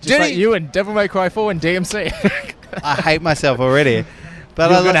 Just like you and Devil May Cry 4 and DMC. I hate myself already. But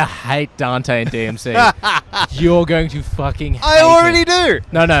You're going to hate Dante and DMC. You're going to fucking hate I already him. do.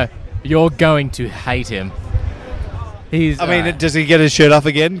 No. You're going to hate him. Does he get his shirt off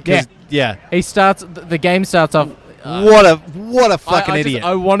again? Yeah. He starts. The game starts off. What a fucking idiot.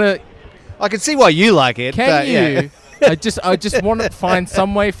 I want to. I can see why you like it. Can you? I just want to find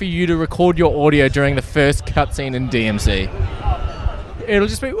some way for you to record your audio during the first cutscene in DMC. It'll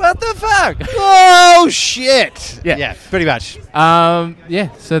just be, what the fuck? Oh, shit. Yeah. Yeah, pretty much. Yeah,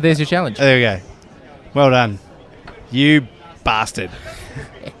 so there's your challenge. There we go. Well done. You bastard.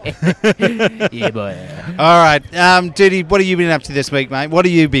 Yeah, boy. All right. Duty, what have you been up to this week, mate? What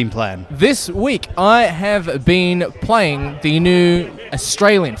have you been playing? This week, I have been playing the new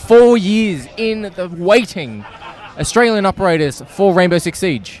Australian, 4 years in the waiting, Australian operators for Rainbow Six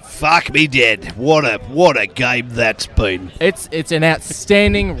Siege. Fuck me dead. What a game that's been. It's an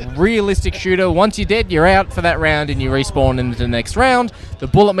outstanding, realistic shooter. Once you're dead, you're out for that round and you respawn into the next round. The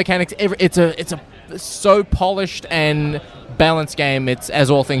bullet mechanics, it's a so polished and balanced game. It's as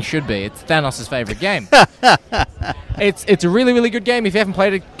all things should be. It's Thanos' favorite game. It's a really, really good game. If you haven't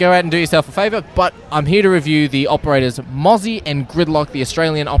played it, go out and do yourself a favor. But I'm here to review the operators Mozzie and Gridlock, the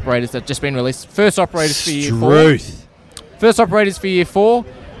Australian operators that have just been released. First operators for year 4. First operators for year 4.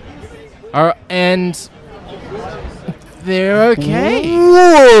 And they're okay.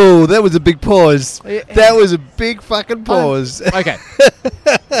 Whoa, that was a big pause. That was a big fucking pause. Okay.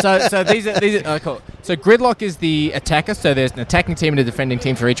 So these are cool. So Gridlock is the attacker. So there's an attacking team and a defending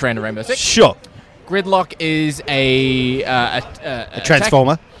team for each round of Rainbow Six. Sure. Gridlock is a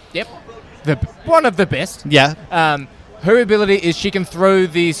transformer. Yep. One of the best. Yeah. Her ability is she can throw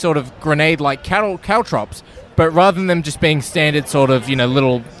these sort of grenade-like caltrops, but rather than them just being standard sort of,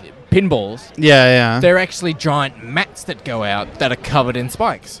 little pinballs, Yeah. they're actually giant mats that go out that are covered in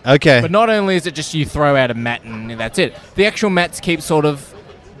spikes. Okay. But not only is it just you throw out a mat and that's it, the actual mats keep sort of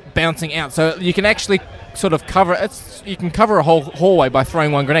bouncing out. So you can actually sort of you can cover a whole hallway by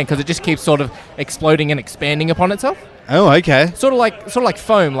throwing one grenade because it just keeps sort of exploding and expanding upon itself. Oh, okay. Sort of like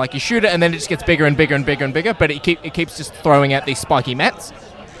foam. Like you shoot it and then it just gets bigger and bigger and bigger and bigger, but it keeps just throwing out these spiky mats.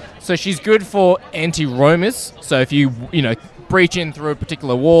 So she's good for anti-roamers. So if you breach in through a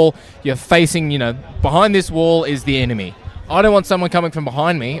particular wall, you're facing, behind this wall is the enemy. I don't want someone coming from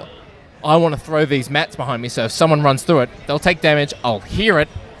behind me. I want to throw these mats behind me, so if someone runs through it, they'll take damage, I'll hear it,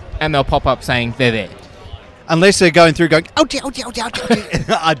 and they'll pop up saying they're there. Unless they're going through going, oh,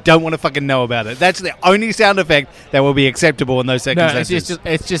 I don't want to fucking know about it. That's the only sound effect that will be acceptable in those circumstances. No,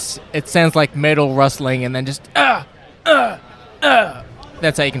 it sounds like metal rustling and then just, That's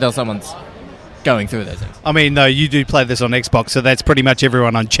how you can tell someone's going through those things. I mean, no, you do play this on Xbox, so that's pretty much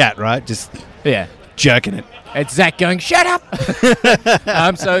everyone on chat, right? Just jerking it. It's Zach going, shut up! So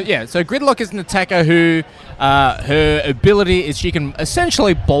Gridlock is an attacker who, her ability is she can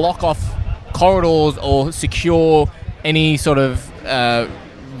essentially block off corridors or secure any sort of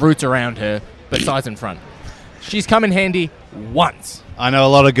routes around her besides in front. She's come in handy once. I know a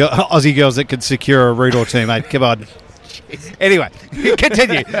lot of Aussie girls that could secure a route or two, mate. Come on. Anyway,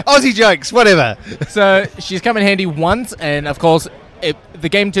 continue. Aussie jokes, whatever. So she's come in handy once, and of course, the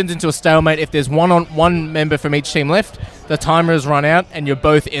game turns into a stalemate. If there's one member from each team left, the timer has run out, and you're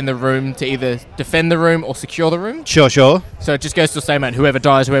both in the room to either defend the room or secure the room. Sure. So it just goes to a stalemate. Whoever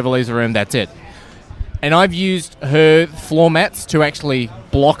dies, whoever leaves the room, that's it. And I've used her floor mats to actually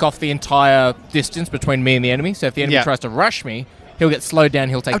block off the entire distance between me and the enemy. So if the enemy tries to rush me, he'll get slowed down,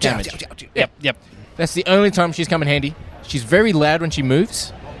 he'll take damage. Yep. That's the only time she's come in handy. She's very loud when she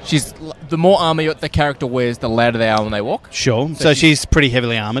moves. The more armor the character wears, the louder they are when they walk. Sure. So she's pretty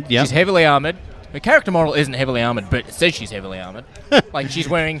heavily armored, yeah. She's heavily armored. Her character model isn't heavily armored, but it says she's heavily armored. Like, she's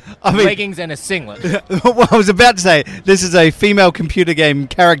wearing leggings and a singlet. Well, I was about to say, this is a female computer game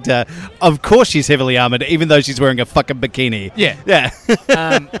character. Of course she's heavily armored, even though she's wearing a fucking bikini. Yeah.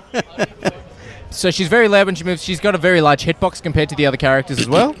 So she's very loud when she moves. She's got a very large hitbox compared to the other characters as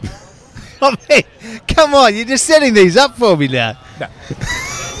well. I mean, come on, you're just setting these up for me now. No.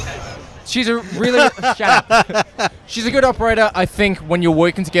 She's a really... Shut up. She's a good operator, I think, when you're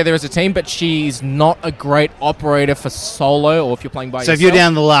working together as a team, but she's not a great operator for solo or if you're playing by yourself. So if you're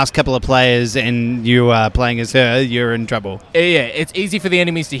down the last couple of players and you are playing as her, you're in trouble. Yeah, it's easy for the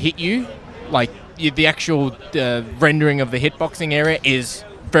enemies to hit you. Like, the actual rendering of the hitboxing area is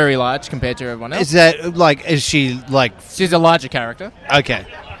very large compared to everyone else. Is she like... She's a larger character. Okay.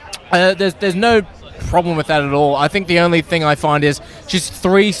 There's no problem with that at all. I think the only thing I find is she's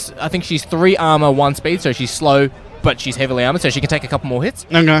 3 armor, 1 speed, so she's slow, but she's heavily armored, so she can take a couple more hits.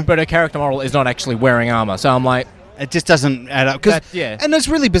 Okay. But her character model is not actually wearing armor, so I'm like... It just doesn't add up. And it's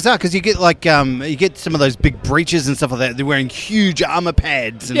really bizarre because you get you get some of those big breaches and stuff like that. They're wearing huge armor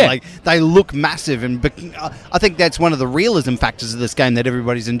pads and they look massive. And I think that's one of the realism factors of this game that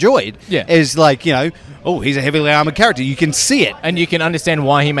everybody's enjoyed. Yeah. Is like, he's a heavily armored character. You can see it. And you can understand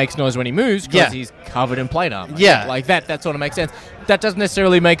why he makes noise when he moves because he's covered in plate armor. Yeah. Like that sort of makes sense. That doesn't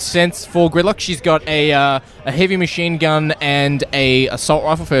necessarily make sense for Gridlock. She's got a heavy machine gun and a assault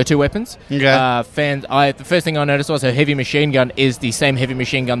rifle for her 2 weapons. Okay. The first thing I noticed was her heavy machine gun is the same heavy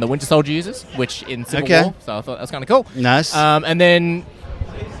machine gun the Winter Soldier uses, which in Civil War. So I thought that was kind of cool. Nice. And then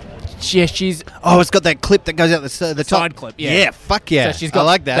she's... it's got that clip that goes out the top. Side clip, yeah. Yeah, fuck yeah. So she's got I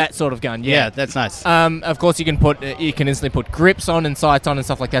like that sort of gun, Yeah, that's nice. Of course, you can instantly put grips on and sights on and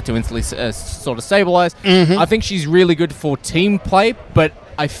stuff like that to instantly sort of stabilize. Mm-hmm. I think she's really good for team play, but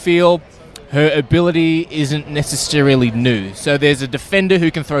I feel her ability isn't necessarily new. So there's a defender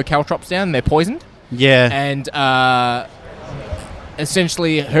who can throw caltrops down, and they're poisoned. Yeah. And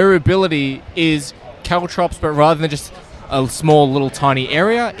essentially, her ability is caltrops, but rather than just a small little tiny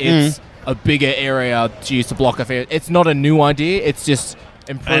area, it's a bigger area to use to block off air. It's not a new idea, it's just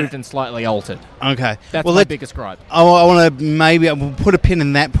improved and slightly altered. Okay. That's my biggest gripe. I want to we'll put a pin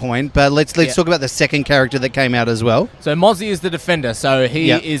in that point, but let's talk about the second character that came out as well. So Mozzie is the defender, so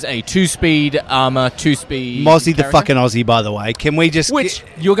he is a 2-speed armor, 2-speed Mozzie the fucking Aussie, by the way. Can we just... Which,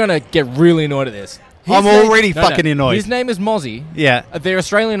 you're going to get really annoyed at this. I'm already fucking annoyed. His name is Mozzie. Yeah. They're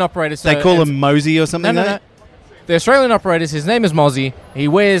Australian operators. So they call him Mosey or something? No. The Australian operators, his name is Mozzie. He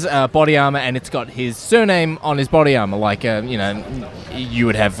wears body armor, and it's got his surname on his body armor. Like, you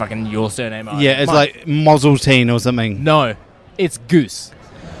would have fucking your surname on it. Yeah, it's like Mozzleteen or something. No, it's Goose.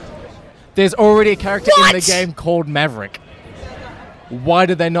 There's already a character in the game called Maverick. Why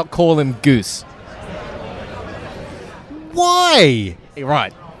did they not call him Goose? Why?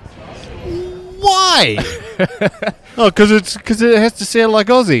 Right. Why? Because it has to sound like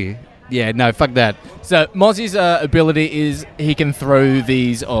Aussie. Yeah, no, fuck that. So Mozzie's ability is he can throw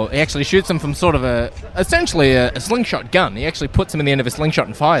these, or he actually shoots them from sort of essentially a slingshot gun. He actually puts them in the end of a slingshot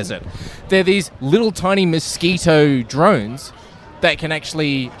and fires it. They're these little tiny mosquito drones that can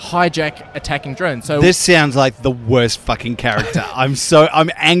actually hijack attacking drones. So this sounds like the worst fucking character. I'm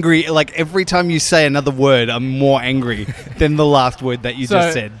angry. Like every time you say another word, I'm more angry than the last word that you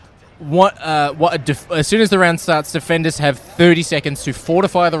just said. As soon as the round starts, defenders have 30 seconds to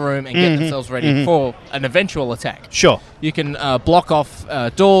fortify the room and get themselves ready for an eventual attack. Sure. You can block off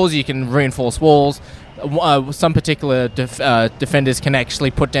doors, you can reinforce walls. Some particular defenders can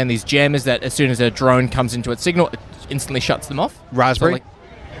actually put down these jammers that as soon as a drone comes into its signal, it instantly shuts them off. Raspberry?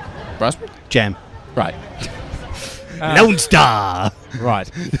 Raspberry? Jam. Right. Lone Star. Right.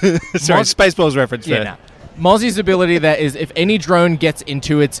 Sorry, Spaceballs reference there. Yeah, Mozzie's ability that is if any drone gets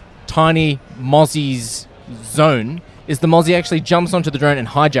into its tiny Mozzie's zone is the Mozzie actually jumps onto the drone and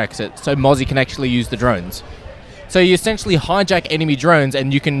hijacks it so Mozzie can actually use the drones. So you essentially hijack enemy drones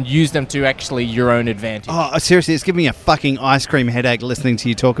and you can use them to actually your own advantage. Oh, seriously, it's giving me a fucking ice cream headache listening to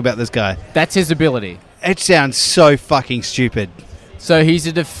you talk about this guy. That's his ability. It sounds so fucking stupid. So he's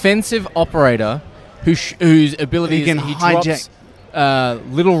a defensive operator whose ability is he drops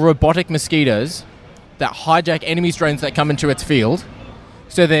little robotic mosquitoes that hijack enemy's drones that come into its field.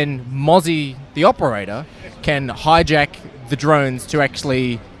 So then Mozzie, the operator, can hijack the drones to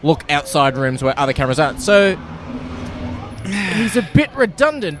actually look outside rooms where other cameras aren't. So he's a bit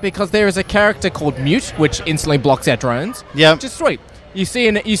redundant because there is a character called Mute, which instantly blocks out drones. Yeah. Which is sweet. You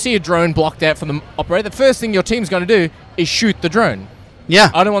see a drone blocked out from the operator. The first thing your team's going to do is shoot the drone. Yeah.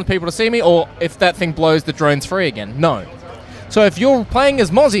 I don't want people to see me, or if that thing blows, the drone's free again. No. So if you're playing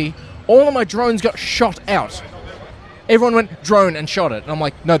as Mozzie, all of my drones got shot out. Everyone went drone and shot it. And I'm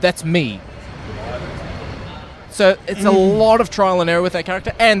like, no, that's me. So it's a lot of trial and error with that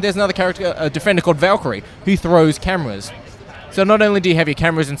character. And there's another character, a defender called Valkyrie, who throws cameras. So not only do you have your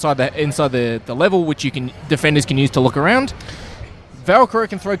cameras inside the level, which defenders can use to look around, Valkyrie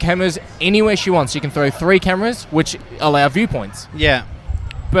can throw cameras anywhere she wants. She can throw 3 cameras, which allow viewpoints. Yeah.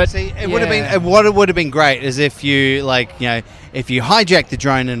 But see, it would have been what it would have been great is if you if you hijack the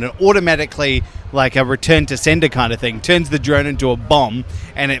drone and it automatically, like a return to sender kind of thing, turns the drone into a bomb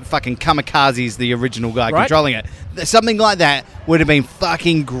and it fucking kamikazes the original guy controlling it. Something like that would have been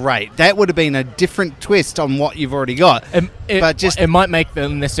fucking great. That would have been a different twist on what you've already got. It might make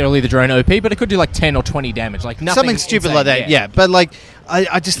necessarily the drone OP, but it could do like 10 or 20 damage, like nothing something stupid insane, like that. Yeah, but like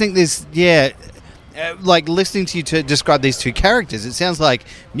I just think there's like listening to you to describe these two characters, it sounds like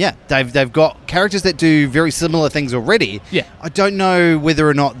they've got characters that do very similar things already. Yeah, I don't know whether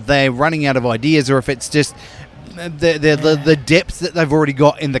or not they're running out of ideas or if it's just the depth that they've already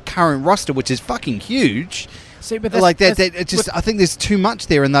got in the current roster, which is fucking huge. See, but like that, I think there's too much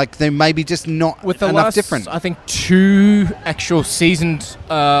there, and like they're maybe just not with the enough last, different. I think 2 actual seasoned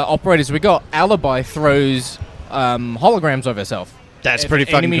operators we got. Alibi throws holograms of herself. That's pretty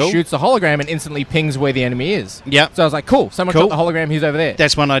fucking cool. Enemy shoots the hologram and instantly pings where the enemy is. Yeah. So I was like, cool. Someone shot the hologram. He's over there.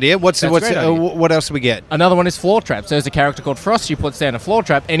 That's one idea. What else do we get? Another one is floor trap. So there's a character called Frost. She puts down a floor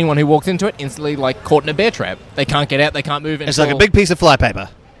trap. Anyone who walks into it instantly like caught in a bear trap. They can't get out. They can't move. It's like a big piece of flypaper.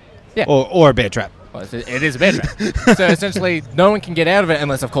 Yeah. Or a bear trap. Well, it is a bear trap. So essentially, no one can get out of it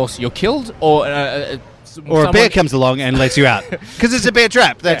unless, of course, you're killed or a bear comes along and lets you out. Because it's a bear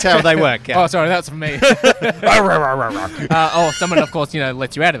trap. That's how they work. Yeah. Oh, sorry, that's for me. Someone, of course,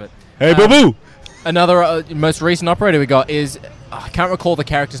 lets you out of it. Hey, boo-boo! Another most recent operator we got is, I can't recall the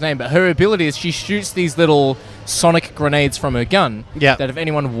character's name, but her ability is she shoots these little sonic grenades from her gun. Yeah. That if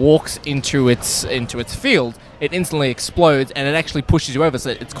anyone walks into its field, it instantly explodes and it actually pushes you over. So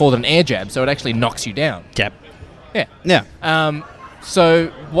it's called an air jab. So it actually knocks you down. Yep. Yeah. Yeah. So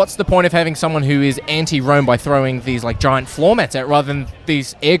what's the point of having someone who is anti-roam by throwing these like giant floor mats out rather than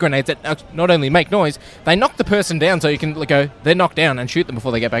these air grenades that not only make noise, they knock the person down so you can they're knocked down and shoot them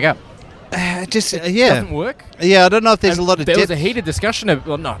before they get back up. It doesn't work. Yeah, I don't know if there's a lot of There was a heated discussion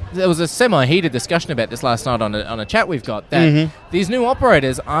there was a semi-heated discussion about this last night on a chat we've got that these new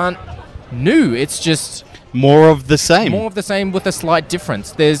operators aren't new. It's just more of the same. More of the same with a slight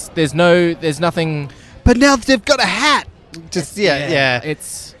difference. There's nothing. But now they've got a hat. Just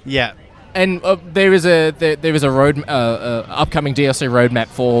it's and there is a upcoming DLC roadmap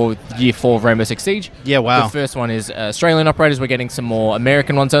for Year 4 of Rainbow Six Siege. Yeah, wow. The first one is Australian operators. We're getting some more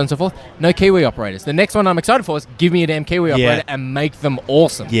American ones, so on and so forth. No Kiwi operators. The next one I'm excited for is give me a damn Kiwi operator and make them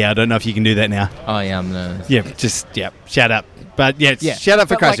awesome. Yeah, I don't know if you can do that now. I am. Shut up. But shut up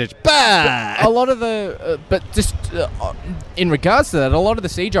for Christchurch. A lot of the, in regards to that, a lot of the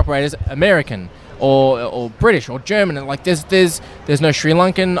Siege operators, American. Or British or German, and like there's no Sri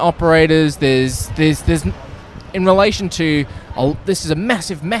Lankan operators. There's in relation to this is a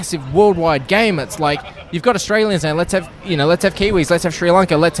massive worldwide game. It's like you've got Australians saying let's have Kiwis, let's have Sri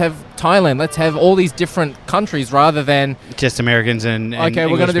Lanka, let's have Thailand, let's have all these different countries rather than just Americans and okay,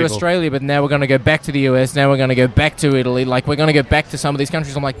 we're going to do Australia, but now we're going to go back to the US. Now we're going to go back to Italy. Like we're going to go back to some of these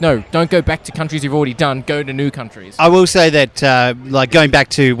countries. I'm like, no, don't go back to countries you've already done. Go to new countries. I will say that like going back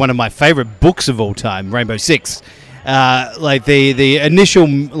to one of my favorite books of all time, Rainbow Six. Like the initial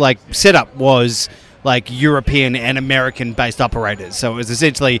like setup was like European and American based operators. So it was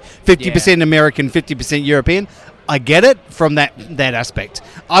essentially 50% American, 50% European. I get it from that aspect.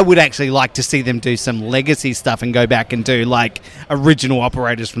 I would actually like to see them do some legacy stuff and go back and do like original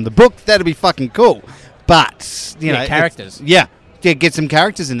operators from the book. That'd be fucking cool. But, you know, characters. Get some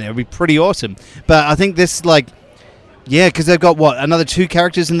characters in there. It'd be pretty awesome. But I think this because they've got another 2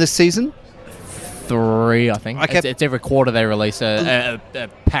 characters in this season? 3, I think. Okay. It's every quarter they release a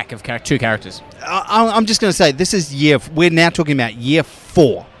pack of 2 characters. I'm just going to say, this is we're now talking about year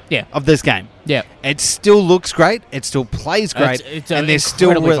 4 of this game. Yeah. It still looks great. It still plays great. It's an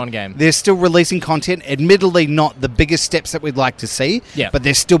incredibly fun game. They're still releasing content. Admittedly, not the biggest steps that we'd like to see, but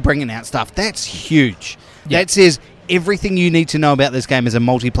they're still bringing out stuff. That's huge. Yeah. That says everything you need to know about this game as a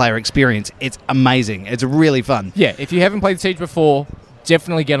multiplayer experience. It's amazing. It's really fun. Yeah, if you haven't played Siege before,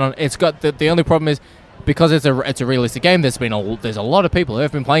 definitely get on. It's got the only problem is because it's a realistic game. There's a lot of people who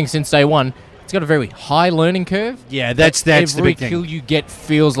have been playing since day one, it's got a very high learning curve. Yeah, that's the every big thing. kill you get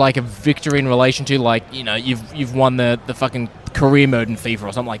feels like a victory in relation to, like, you know, you've won the fucking career mode in FIFA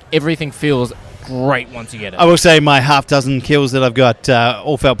or something. Like, everything feels great once you get it. I will say my half dozen kills that I've got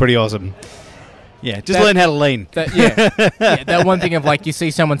all felt pretty awesome. Yeah, just learn how to lean. That one thing of, like, you see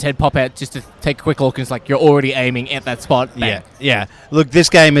someone's head pop out just to take a quick look, and it's like you're already aiming at that spot. Bang. Yeah. Look, this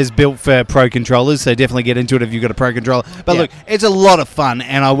game is built for pro controllers, so definitely get into it if you've got a pro controller. But look, it's a lot of fun,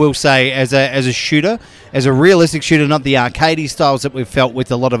 and I will say, as a shooter, as a realistic shooter, not the arcadey styles that we've felt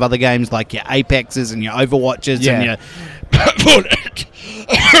with a lot of other games like your Apexes and your Overwatches and your...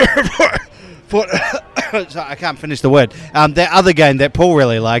 Sorry, I can't finish the word. The other game that Paul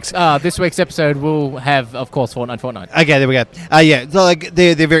really likes. This week's episode will have, of course, Fortnite. Okay, there we go. So like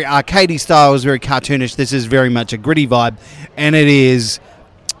they're very arcadey styles, very cartoonish. This is very much a gritty vibe, and it is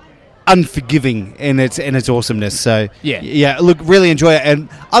unforgiving in its awesomeness. So yeah. Look, really enjoy it, and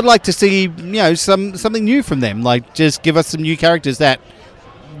I'd like to see something new from them. Like, just give us some new characters that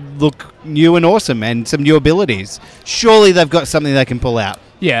look new and awesome, and some new abilities. Surely they've got something they can pull out.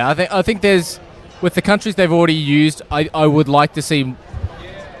 Yeah, I think there's, with the countries they've already used, I would like to see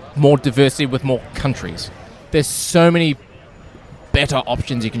more diversity with more countries. There's so many better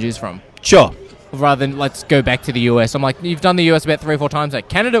options you can choose from. Sure. Rather than, let's go back to the US. I'm like, you've done the US about 3 or 4 times. Like,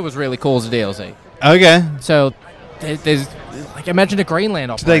 Canada was really cool as a DLC. Okay. So there's like, imagine a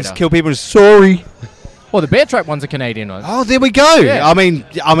Greenland operator. Do they just kill people? Sorry. Well, the bear trap one's a Canadian one. Oh, there we go. Yeah. I mean,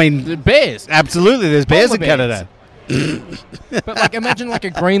 The bears. absolutely. There's bears Polar in Canada. But, like, imagine, like, a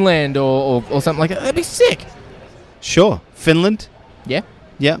Greenland or something like that. That'd be sick. Sure. Finland. Yeah.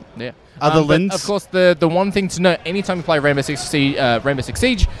 Yeah. Yeah. Other but lands. of course, the one thing to note, anytime you play Rainbow Six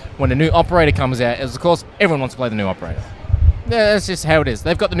Siege, when a new operator comes out, is, of course, everyone wants to play the new operator. Yeah, that's just how it is.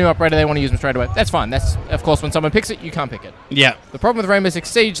 They've got the new operator, they want to use them straight away. That's fine. That's, of course, when someone picks it, you can't pick it. Yeah. The problem with Rainbow Six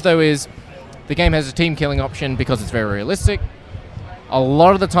Siege, though, is the game has a team killing option because it's very realistic. A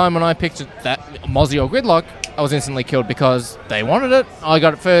lot of the time when I picked that Mozzie or Gridlock, I was instantly killed because they wanted it, I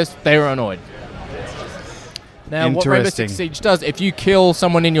got it first, they were annoyed. Now, what Rainbow Six Siege does, if you kill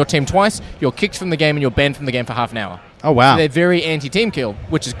someone in your team twice, you're kicked from the game and you're banned from the game for half an hour. Oh, wow. So they're very anti-team kill,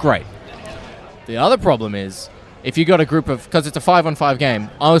 which is great. The other problem is, if you got a group of... Because it's a 5-on-5 game,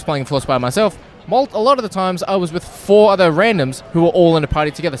 I was playing Force by myself. A lot of the times, I was with 4 other randoms who were all in a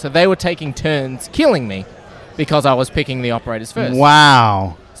party together. So they were taking turns killing me because I was picking the operators first.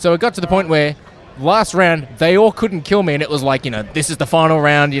 Wow. So it got to the point where last round, they all couldn't kill me, and it was like, this is the final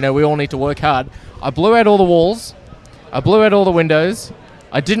round, we all need to work hard. I blew out all the walls. I blew out all the windows.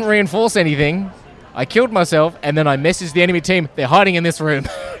 I didn't reinforce anything. I killed myself, and then I messaged the enemy team. They're hiding in this room.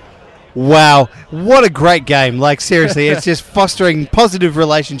 Wow. What a great game. Like, seriously, it's just fostering positive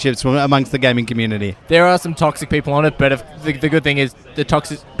relationships amongst the gaming community. There are some toxic people on it, but the good thing is the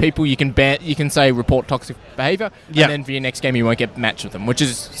toxic people you can say report toxic behavior, and then for your next game you won't get matched with them, which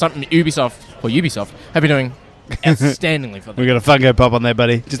is something Ubisoft have been doing outstandingly for them. We've got a fungo pop on there,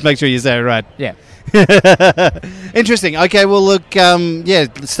 buddy. Just make sure you say it right. Yeah. Interesting. Okay, well, look,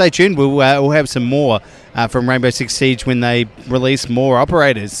 stay tuned. We'll have some more from Rainbow Six Siege when they release more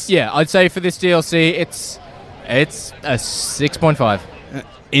operators. Yeah, I'd say for this DLC, it's a 6.5.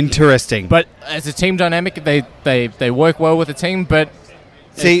 Interesting. But as a team dynamic, they work well with a team. But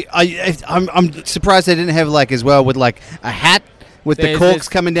see, I'm surprised they didn't have as well with a hat with the corks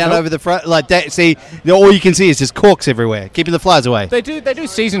coming down over the front like that. See, all you can see is just corks everywhere, keeping the flies away. They do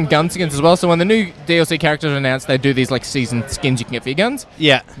seasoned gun skins as well. So when the new DLC characters are announced, they do these seasoned skins you can get for your guns.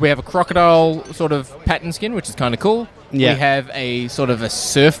 Yeah. We have a crocodile sort of pattern skin, which is kind of cool. Yeah. We have a sort of a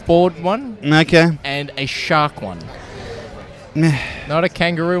surfboard one. Okay. And a shark one. Not a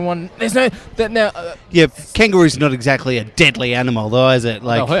kangaroo one. There's no kangaroo's not exactly a deadly animal, though, is it?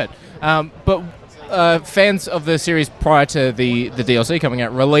 They'll hurt. But fans of the series prior to the DLC coming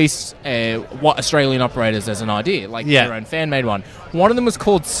out released Australian operators as an idea, their own fan-made one. One of them was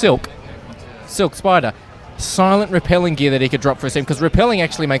called Silk Spider. Silent repelling gear that he could drop for a team, because repelling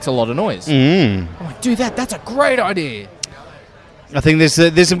actually makes a lot of noise. I'm like, dude, that's a great idea. I think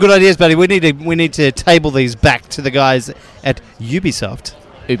there's some good ideas, buddy. We need to table these back to the guys at Ubisoft.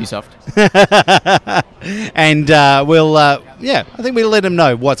 And I think we'll let them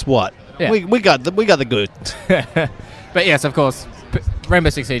know what's what. Yeah. We got the goods. But yes, of course, Rainbow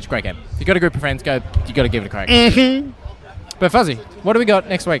Six Siege, great game. If you got a group of friends, you got to give it a crack. Mm-hmm. But Fuzzy, what do we got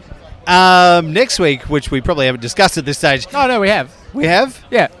next week? Next week, which we probably haven't discussed at this stage. No, we have. We have?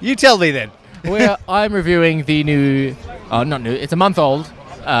 Yeah. You tell me then. I'm reviewing the new, not new, it's a month old.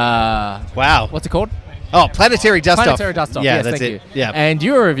 Wow. What's it called? Oh, Planetary Dust-Off. Planetary Dust-Off, yeah, yes, that's thank it. you. Yeah. And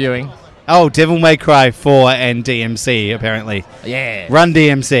you were reviewing... Oh, Devil May Cry 4 and DMC, apparently. Yeah. Run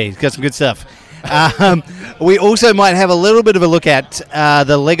DMC. Got some good stuff. We also might have a little bit of a look at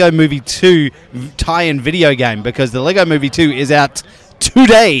the Lego Movie 2 tie-in video game, because the Lego Movie 2 is out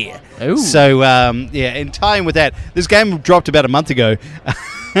today. Ooh. So, in tying with that, this game dropped about a month ago,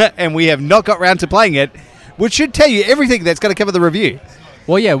 and we have not got round to playing it, which should tell you everything that's going to cover the review.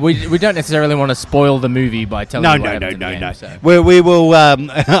 Well, yeah, we don't necessarily want to spoil the movie by telling you what happens in the game, so. We will,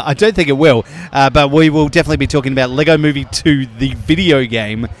 I don't think it will, but we will definitely be talking about Lego Movie 2, the video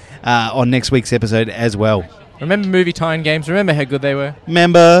game, on next week's episode as well. Remember movie tie-in games? Remember how good they were?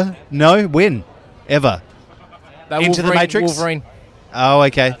 Remember? No? When? Ever? That Into the Matrix? Wolverine. Oh,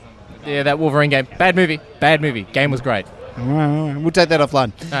 okay. Yeah, that Wolverine game. Bad movie. Game was great. We'll take that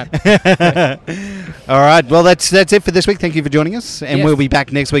offline. Right. All right. Well, that's it for this week. Thank you for joining us, and Yes. we'll be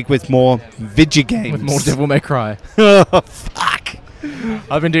back next week with more video games. With more Devil May Cry. Oh, fuck.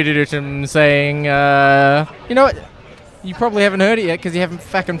 I've been Duty saying, you know what? You probably haven't heard it yet because you haven't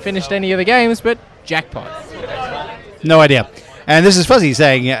fucking finished any of the games, but jackpot. No idea. And this is Fuzzy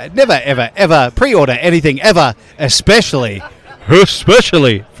saying, never, ever, ever pre-order anything ever, especially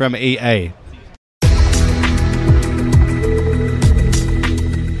from EA.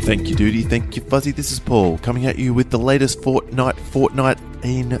 Thank you, Duty. Thank you, Fuzzy. This is Paul, coming at you with the latest Fortnite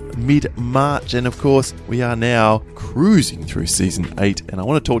in mid-March. And of course, we are now cruising through Season 8. And I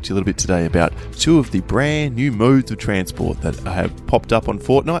want to talk to you a little bit today about two of the brand new modes of transport that have popped up on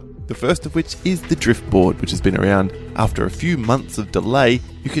Fortnite. The first of which is the Driftboard, which has been around after a few months of delay.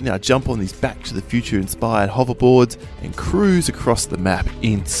 You can now jump on these Back to the Future inspired hoverboards and cruise across the map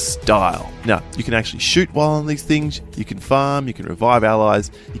in style. Now, you can actually shoot while on these things, you can farm, you can revive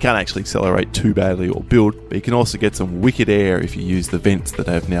allies, you can't actually accelerate too badly or build, but you can also get some wicked air if you use the vents that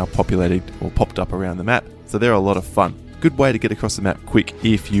have now populated or popped up around the map. So they're a lot of fun. Good way to get across the map quick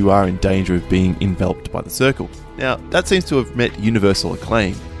if you are in danger of being enveloped by the circle. Now, that seems to have met universal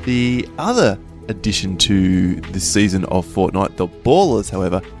acclaim. The other addition to this season of Fortnite, the Ballers,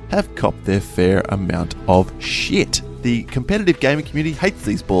 however, have copped their fair amount of shit. The competitive gaming community hates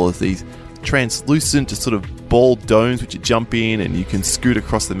these ballers, these translucent sort of ball domes which you jump in and you can scoot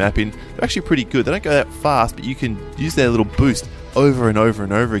across the map in. They're actually pretty good. They don't go that fast, but you can use their little boost over and over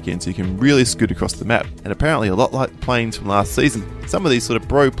and over again, so you can really scoot across the map. And apparently a lot like planes from last season, some of these sort of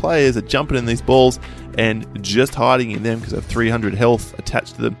bro players are jumping in these balls and just hiding in them because they have 300 health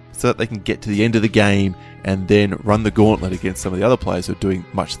attached to them so that they can get to the end of the game and then run the gauntlet against some of the other players who are doing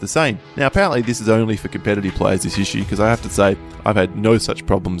much the same. Now apparently this is only for competitive players, this issue, because I have to say I've had no such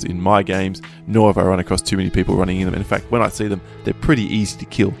problems in my games, nor have I run across too many people running in them. In fact, when I see them, they're pretty easy to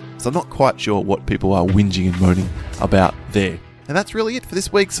kill. So I'm not quite sure what people are whinging and moaning about there. And that's really it for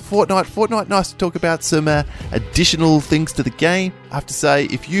this week's Fortnite. Nice to talk about some additional things to the game. I have to say,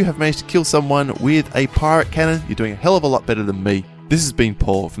 if you have managed to kill someone with a pirate cannon, you're doing a hell of a lot better than me. This has been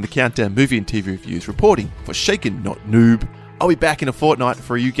Paul from the Countdown Movie and TV Reviews reporting for Shaken Not Noob. I'll be back in a fortnight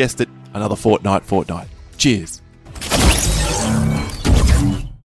for, you guessed it, another Fortnite. Cheers.